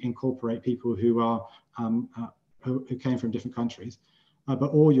cannot incorporate people who are who came from different countries.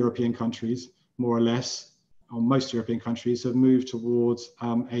 But all European countries, more or less, or most European countries, have moved towards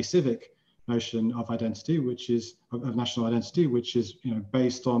a civic notion of identity, which is of national identity, which is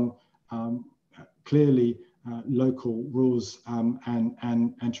based on clearly local rules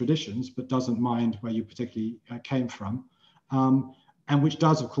and traditions, but doesn't mind where you particularly came from, and which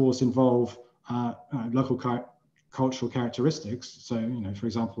does, of course, involve local cultural characteristics. So, for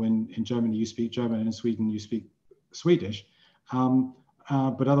example, in Germany you speak German, and in Sweden you speak Swedish,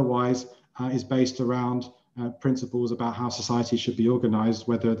 but otherwise is based around principles about how society should be organized,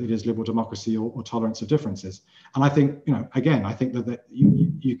 whether it is liberal democracy or tolerance of differences. And I think, again, I think that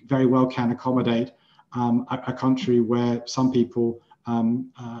you very well can accommodate a country where some people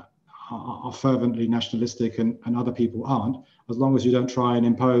are fervently nationalistic and other people aren't, as long as you don't try and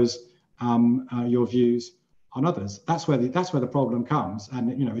impose your views on others. That's where the problem comes, and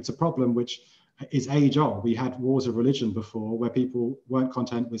it's a problem which is age old. We had wars of religion before, where people weren't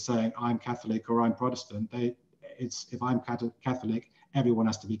content with saying I'm Catholic or I'm Protestant. If I'm Catholic, everyone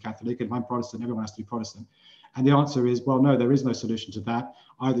has to be Catholic, and if I'm Protestant, everyone has to be Protestant. And the answer is, well, no, there is no solution to that.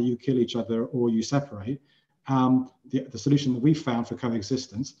 Either you kill each other or you separate. The solution that we've found for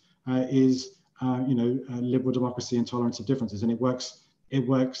coexistence is, liberal democracy and tolerance of differences, and it works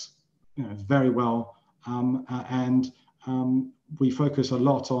very well. And we focus a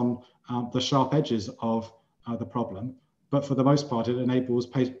lot on the sharp edges of the problem. But for the most part, it enables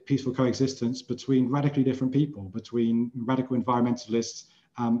peaceful coexistence between radically different people, between radical environmentalists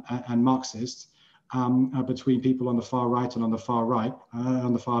and Marxists, between people on the far right and on the far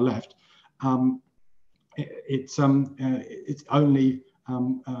left. It's only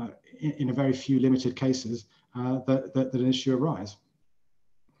in a very few limited cases that an issue arises.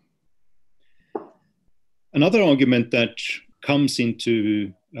 Another argument that comes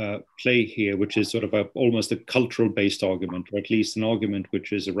into play here, which is sort of almost a cultural-based argument, or at least an argument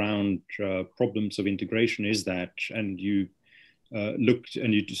which is around problems of integration, is that, and you looked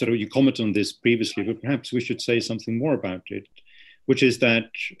and you commented on this previously, but perhaps we should say something more about it, which is that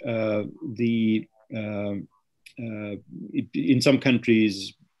in some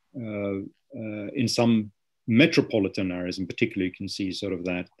countries, in some metropolitan areas in particular, you can see sort of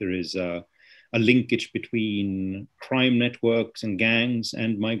that there is a linkage between crime networks and gangs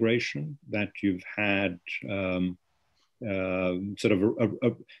and migration, that you've had sort of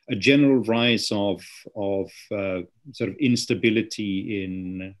a general rise of sort of instability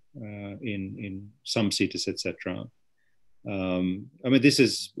in some cities, etc. I mean, this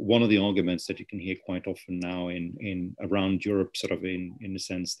is one of the arguments that you can hear quite often now in around Europe, sort of in the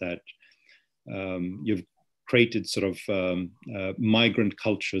sense that you've created sort of migrant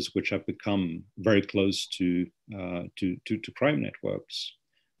cultures which have become very close to crime networks.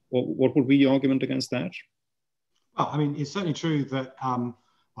 What would be the argument against that? Well, I mean, it's certainly true that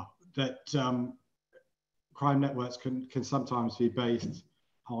crime networks can sometimes be based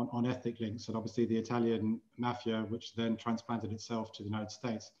on ethnic links, and obviously the Italian mafia, which then transplanted itself to the United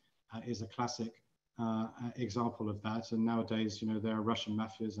States, is a classic example of that. And nowadays, there are Russian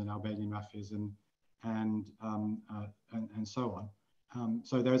mafias and Albanian mafias and so on.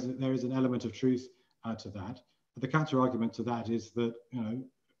 So there is an element of truth to that. But the counter argument to that is that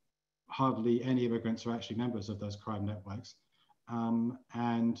hardly any immigrants are actually members of those crime networks,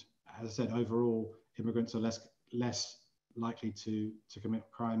 and as I said, overall immigrants are less likely to commit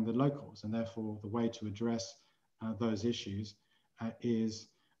crime than locals, and therefore the way to address those issues is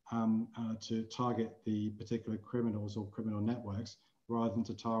to target the particular criminals or criminal networks rather than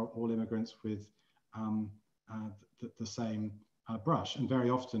to tar all immigrants with the same brush. And very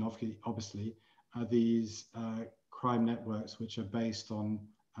often, obviously, these crime networks, which are based on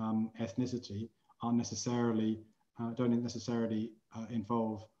ethnicity, don't necessarily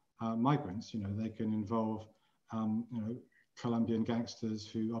involve migrants. They can involve Colombian gangsters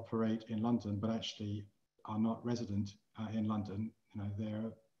who operate in London but actually are not resident in London.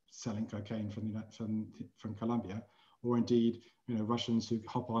 They're selling cocaine from Colombia, or indeed Russians who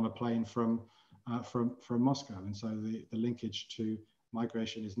hop on a plane from Moscow. And so the linkage to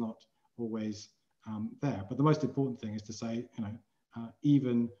migration is not always there. But the most important thing is to say,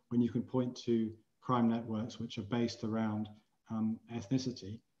 even when you can point to crime networks which are based around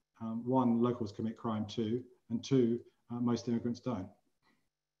ethnicity, one, locals commit crime too, and two, most immigrants don't.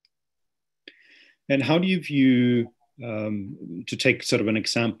 And how do you view, to take sort of an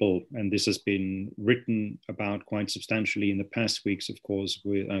example, and this has been written about quite substantially in the past weeks, of course,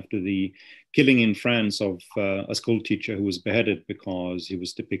 after the killing in France of a school teacher who was beheaded because he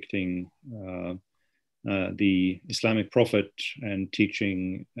was depicting the Islamic prophet and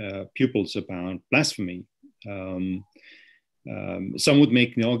teaching pupils about blasphemy. Some would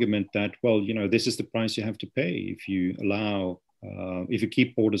make the argument that, well, this is the price you have to pay if you allow, if you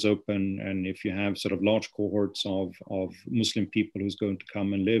keep borders open, and if you have sort of large cohorts of Muslim people who's going to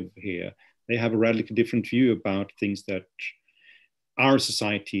come and live here. They have a radically different view about things that our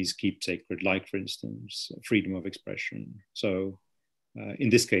societies keep sacred, like, for instance, freedom of expression. So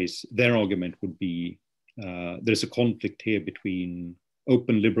in this case, their argument would be there's a conflict here between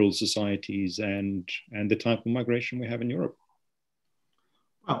open liberal societies and the type of migration we have in Europe.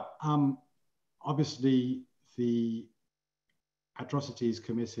 Well, obviously the atrocities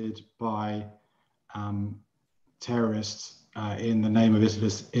committed by terrorists in the name of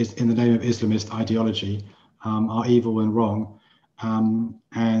Islamist ideology are evil and wrong,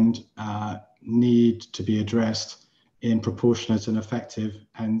 and need to be addressed in proportionate and effective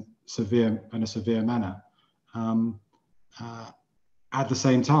and a severe manner. At the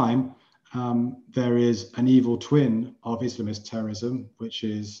same time, there is an evil twin of Islamist terrorism, which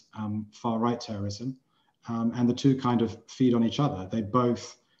is far-right terrorism, and the two kind of feed on each other. They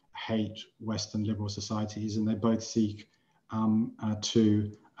both hate Western liberal societies, and they both seek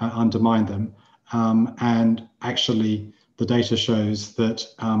to undermine them. And actually, the data shows that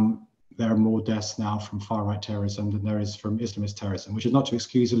there are more deaths now from far-right terrorism than there is from Islamist terrorism, which is not to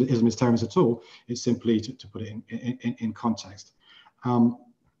excuse Islamist terrorism at all. It's simply to put it in context.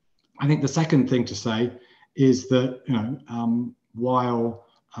 I think the second thing to say is that, you know, while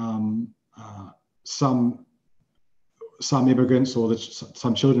some immigrants or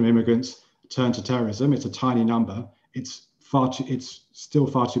some children of immigrants turn to terrorism, it's a tiny number. It's still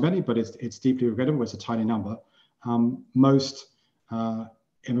far too many, but it's deeply regrettable. It's a tiny number. Most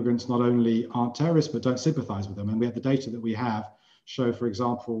immigrants not only aren't terrorists, but don't sympathize with them. And we have the data that we have show, for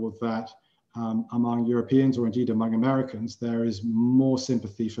example, that among Europeans or indeed among Americans, there is more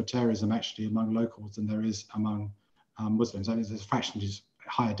sympathy for terrorism actually among locals than there is among Muslims. I mean, there's a fractionally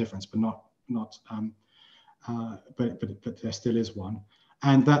higher difference, but but there still is one.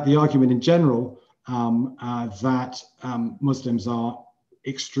 And that the argument in general that Muslims are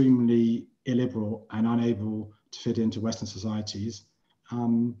extremely illiberal and unable to fit into Western societies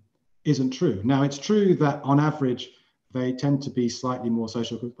isn't true. Now, it's true that on average, they tend to be slightly more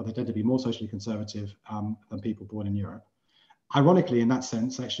but they tend to be more socially conservative than people born in Europe. Ironically, in that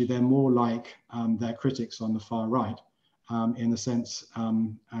sense, actually, they're more like their critics on the far right in the sense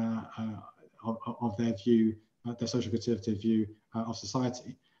of their view, their social conservative view of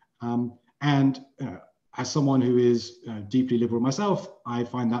society. And as someone who is deeply liberal myself, I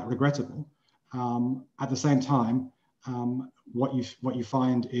find that regrettable. At the same time, what you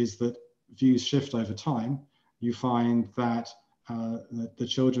find is that views shift over time. You find that the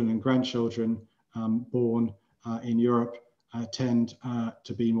children and grandchildren born in Europe tend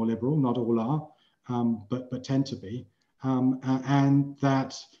to be more liberal. Not all are, but tend to be. And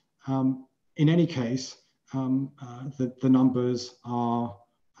that in any case, the numbers are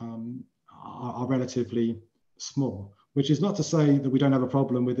relatively small, which is not to say that we don't have a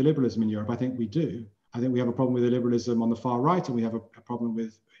problem with illiberalism in Europe. I think we do. I think we have a problem with illiberalism on the far right, and we have a problem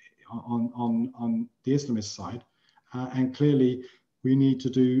with on the Islamist side. And clearly, we need to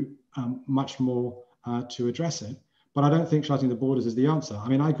do much more to address it. But I don't think shutting the borders is the answer. I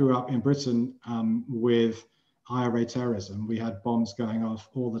mean, I grew up in Britain with IRA terrorism. We had bombs going off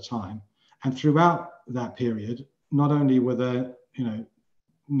all the time. And throughout that period, not only were there, you know,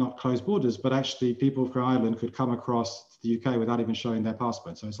 not closed borders, but actually people from Ireland could come across the UK without even showing their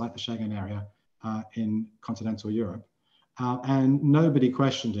passport. So it's like the Schengen area in continental Europe. And nobody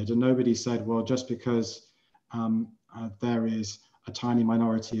questioned it. And nobody said, well, just because there is a tiny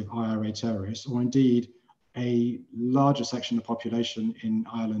minority of IRA terrorists, or indeed a larger section of the population in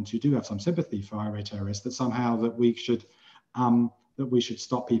Ireland who do have some sympathy for IRA terrorists, that somehow that we should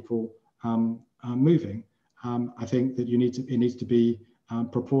stop people moving. I think that it needs to be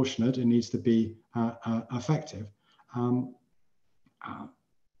proportionate. It needs to be effective.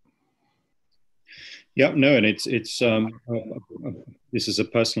 Yeah, no, and it's this is a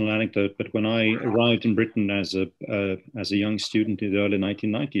personal anecdote, but when I arrived in Britain as a young student in the early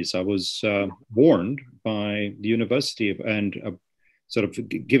 1990s, I was warned by the university and sort of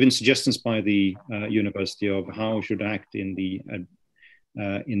given suggestions by the university of how I should act in the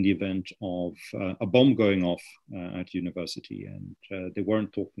event of a bomb going off at university, and they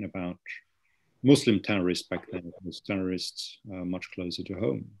weren't talking about Muslim terrorists back then. It was terrorists much closer to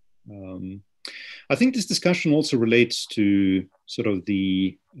home. I think this discussion also relates to sort of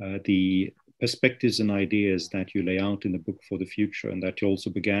the perspectives and ideas that you lay out in the book for the future, and that you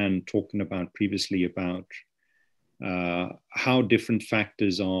also began talking about previously about how different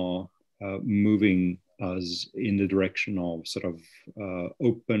factors are moving us in the direction of sort of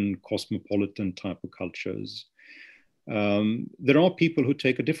open, cosmopolitan type of cultures. There are people who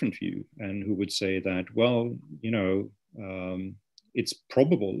take a different view and who would say that, well, you know, it's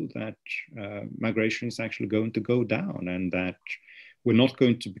probable that migration is actually going to go down, and that we're not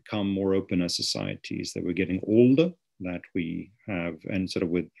going to become more open as societies, that we're getting older, that we have, and sort of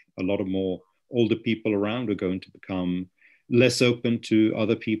with a lot of more older people around, we're going to become less open to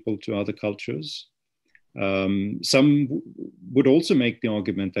other people, to other cultures. Some would also make the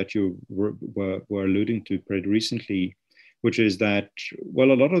argument that you were alluding to pretty recently, which is that,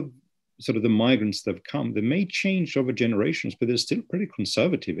 well, a lot of sort of the migrants that have come, they may change over generations, but they're still pretty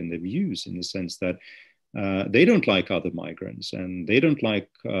conservative in their views, in the sense that they don't like other migrants, and they don't like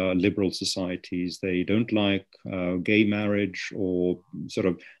liberal societies. They don't like gay marriage or sort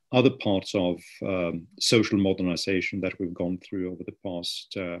of other parts of social modernization that we've gone through over the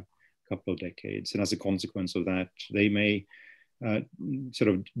past couple of decades. And as a consequence of that, they may sort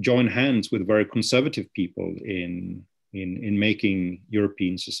of join hands with very conservative people in making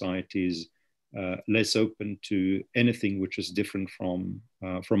European societies less open to anything which is different from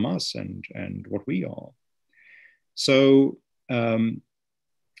us and what we are. So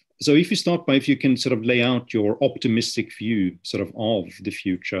so if you start by, if you can sort of lay out your optimistic view sort of the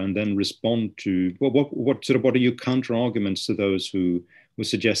future, and then respond to what are your counter arguments to those who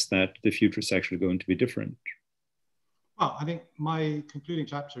suggest that the future is actually going to be different? Well, I think my concluding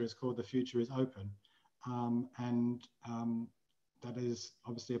chapter is called "The Future is Open," and that is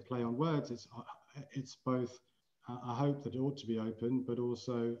obviously a play on words. It's both a hope that it ought to be open, but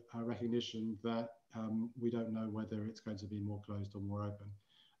also a recognition that we don't know whether it's going to be more closed or more open.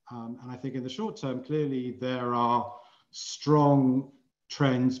 And I think in the short term, clearly there are strong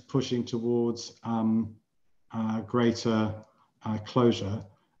trends pushing towards greater closure.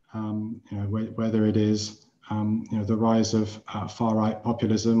 Whether it is the rise of far-right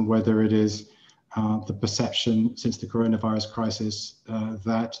populism, whether it is the perception since the coronavirus crisis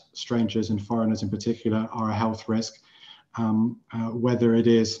that strangers and foreigners in particular are a health risk, whether it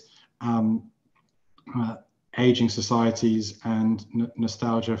is aging societies and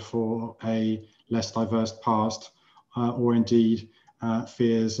nostalgia for a less diverse past, or indeed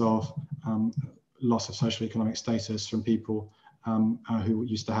fears of loss of socioeconomic status from people who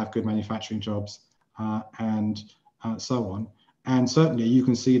used to have good manufacturing jobs, and so on. And certainly you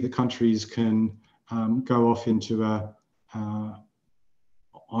can see that countries can go off into a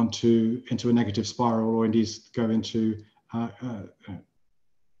negative spiral, or indeed go into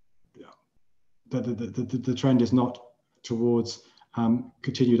the trend is not towards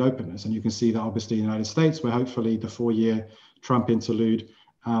continued openness. And you can see that obviously in the United States, where hopefully the 4-year Trump interlude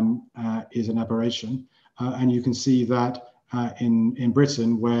is an aberration. And you can see that in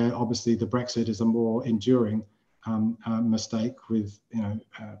Britain, where obviously the Brexit is a more enduring mistake with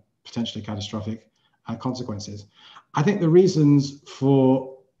potentially catastrophic consequences. I think the reasons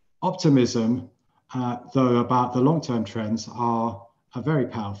for optimism, though, about the long-term trends are very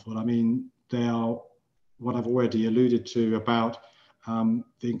powerful. I mean, they are what I've already alluded to about the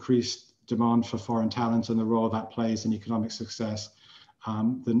increased demand for foreign talent and the role that plays in economic success,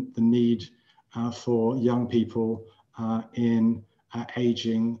 the need for young people in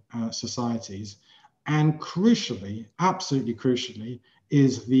aging societies. And crucially, absolutely crucially,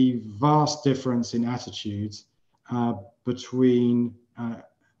 is the vast difference in attitudes between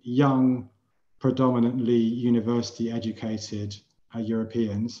young, predominantly university educated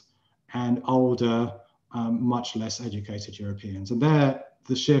Europeans and older, much less educated Europeans. And there,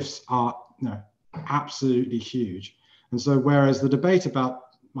 the shifts are absolutely huge. And so whereas the debate about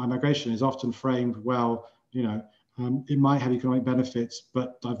migration is often framed, well, it might have economic benefits,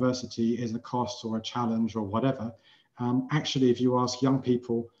 but diversity is a cost or a challenge or whatever. Actually, if you ask young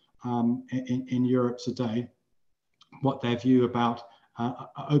people in Europe today what their view about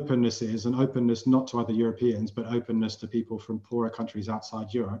openness is, and openness not to other Europeans, but openness to people from poorer countries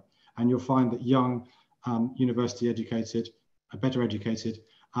outside Europe, and you'll find that young, university educated, better educated,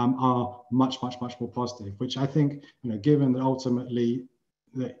 are much more positive, which I think, given that ultimately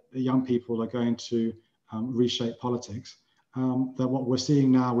the young people are going to reshape politics, that what we're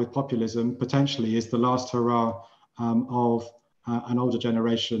seeing now with populism potentially is the last hurrah of an older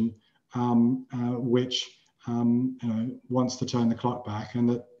generation which wants to turn the clock back, and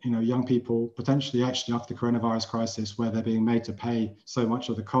that young people potentially actually after the coronavirus crisis, where they're being made to pay so much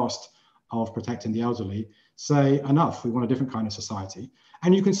of the cost of protecting the elderly, say enough, we want a different kind of society.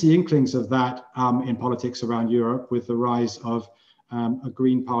 And you can see inklings of that in politics around Europe with the rise of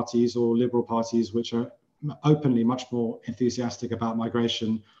green parties or liberal parties, which are openly much more enthusiastic about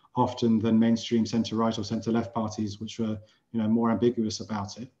migration often than mainstream centre-right or centre-left parties, which were more ambiguous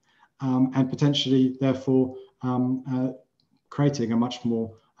about it, and potentially therefore creating a much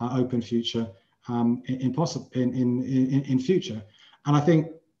more open future in future. And I think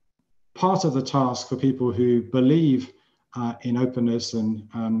part of the task for people who believe in openness and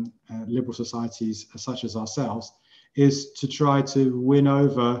liberal societies such as ourselves is to try to win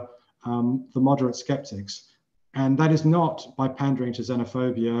over the moderate skeptics. And that is not by pandering to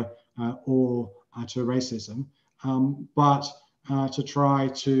xenophobia or to racism, but to try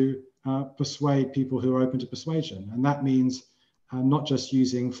to persuade people who are open to persuasion. And that means not just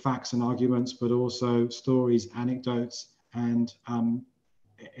using facts and arguments, but also stories, anecdotes, and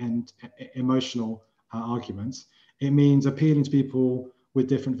emotional arguments. It means appealing to people with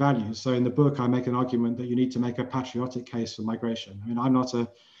different values. So in the book, I make an argument that you need to make a patriotic case for migration. I mean, I'm not a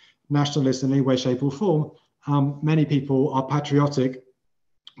nationalist in any way, shape, or form. Many people are patriotic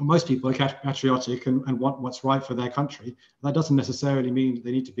most people are patriotic and want what's right for their country. That doesn't necessarily mean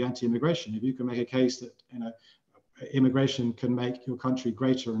they need to be anti-immigration. If you can make a case that immigration can make your country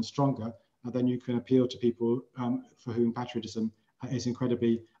greater and stronger, then you can appeal to people for whom patriotism is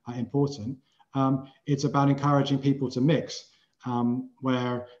incredibly important. It's about encouraging people to mix,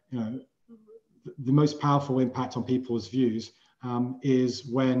 where the most powerful impact on people's views is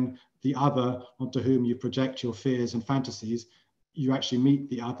when the other onto whom you project your fears and fantasies, you actually meet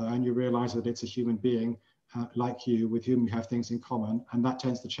the other and you realize that it's a human being like you, with whom you have things in common. And that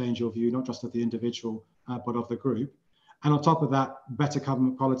tends to change your view, not just of the individual, but of the group. And on top of that, better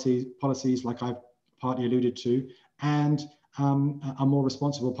government policies like I've partly alluded to, and a more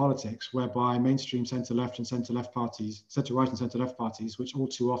responsible politics, whereby mainstream centre-left and centre-left parties, centre-right and centre-left parties, which all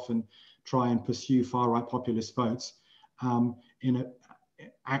too often try and pursue far-right populist votes,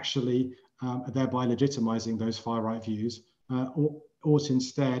 actually thereby legitimizing those far-right views, ought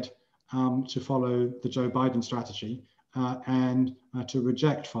instead to follow the Joe Biden strategy and to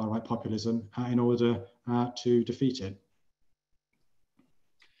reject far-right populism in order to defeat it.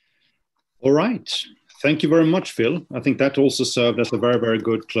 All right. Thank you very much, Phil. I think that also served as a very, very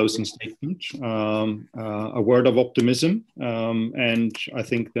good closing statement, a word of optimism. And I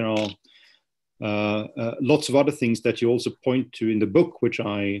think there are lots of other things that you also point to in the book, which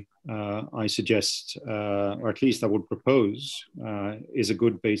I suggest, or at least I would propose, is a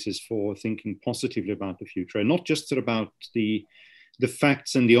good basis for thinking positively about the future, and not just about the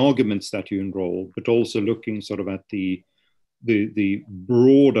facts and the arguments that you enroll, but also looking sort of at the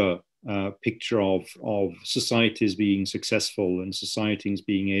broader picture of societies being successful and societies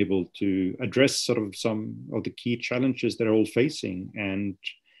being able to address sort of some of the key challenges they're all facing, and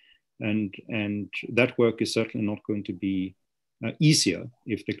that work is certainly not going to be easier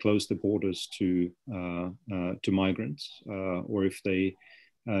if they close the borders to migrants, or if they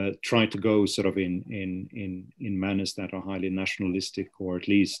try to go sort of in manners that are highly nationalistic, or at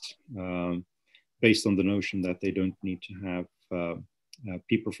least based on the notion that they don't need to have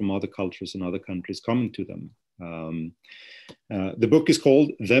people from other cultures and other countries coming to them. The book is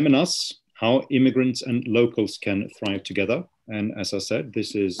called Them and Us: How Immigrants and Locals Can Thrive Together. And as I said,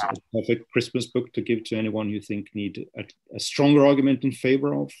 this is a perfect Christmas book to give to anyone you think need a stronger argument in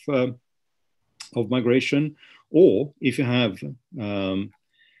favor of migration, or if you have,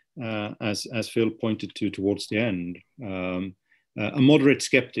 as Phil pointed to towards the end, a moderate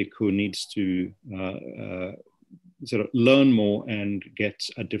skeptic who needs to sort of learn more and get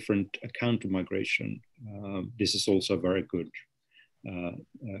a different account of migration. This is also a very good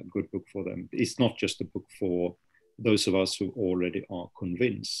book for them. It's not just a book for those of us who already are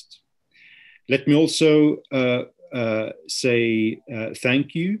convinced. Let me also say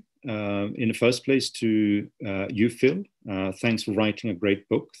thank you in the first place to you, Phil. Thanks for writing a great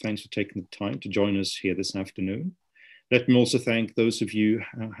book. Thanks for taking the time to join us here this afternoon. Let me also thank those of you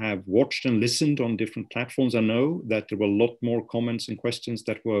who have watched and listened on different platforms. I know that there were a lot more comments and questions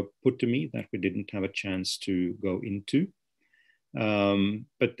that were put to me that we didn't have a chance to go into.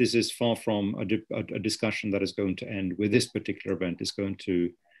 But this is far from a discussion that is going to end with this particular event. It's going to,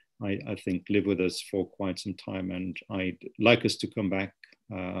 I think, live with us for quite some time. And I'd like us to come back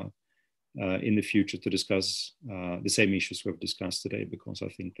in the future to discuss the same issues we've discussed today, because I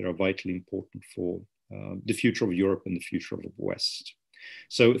think they are vitally important for the future of Europe and the future of the West.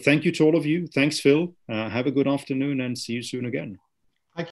 So thank you to all of you. Thanks, Phil. Have a good afternoon and see you soon again.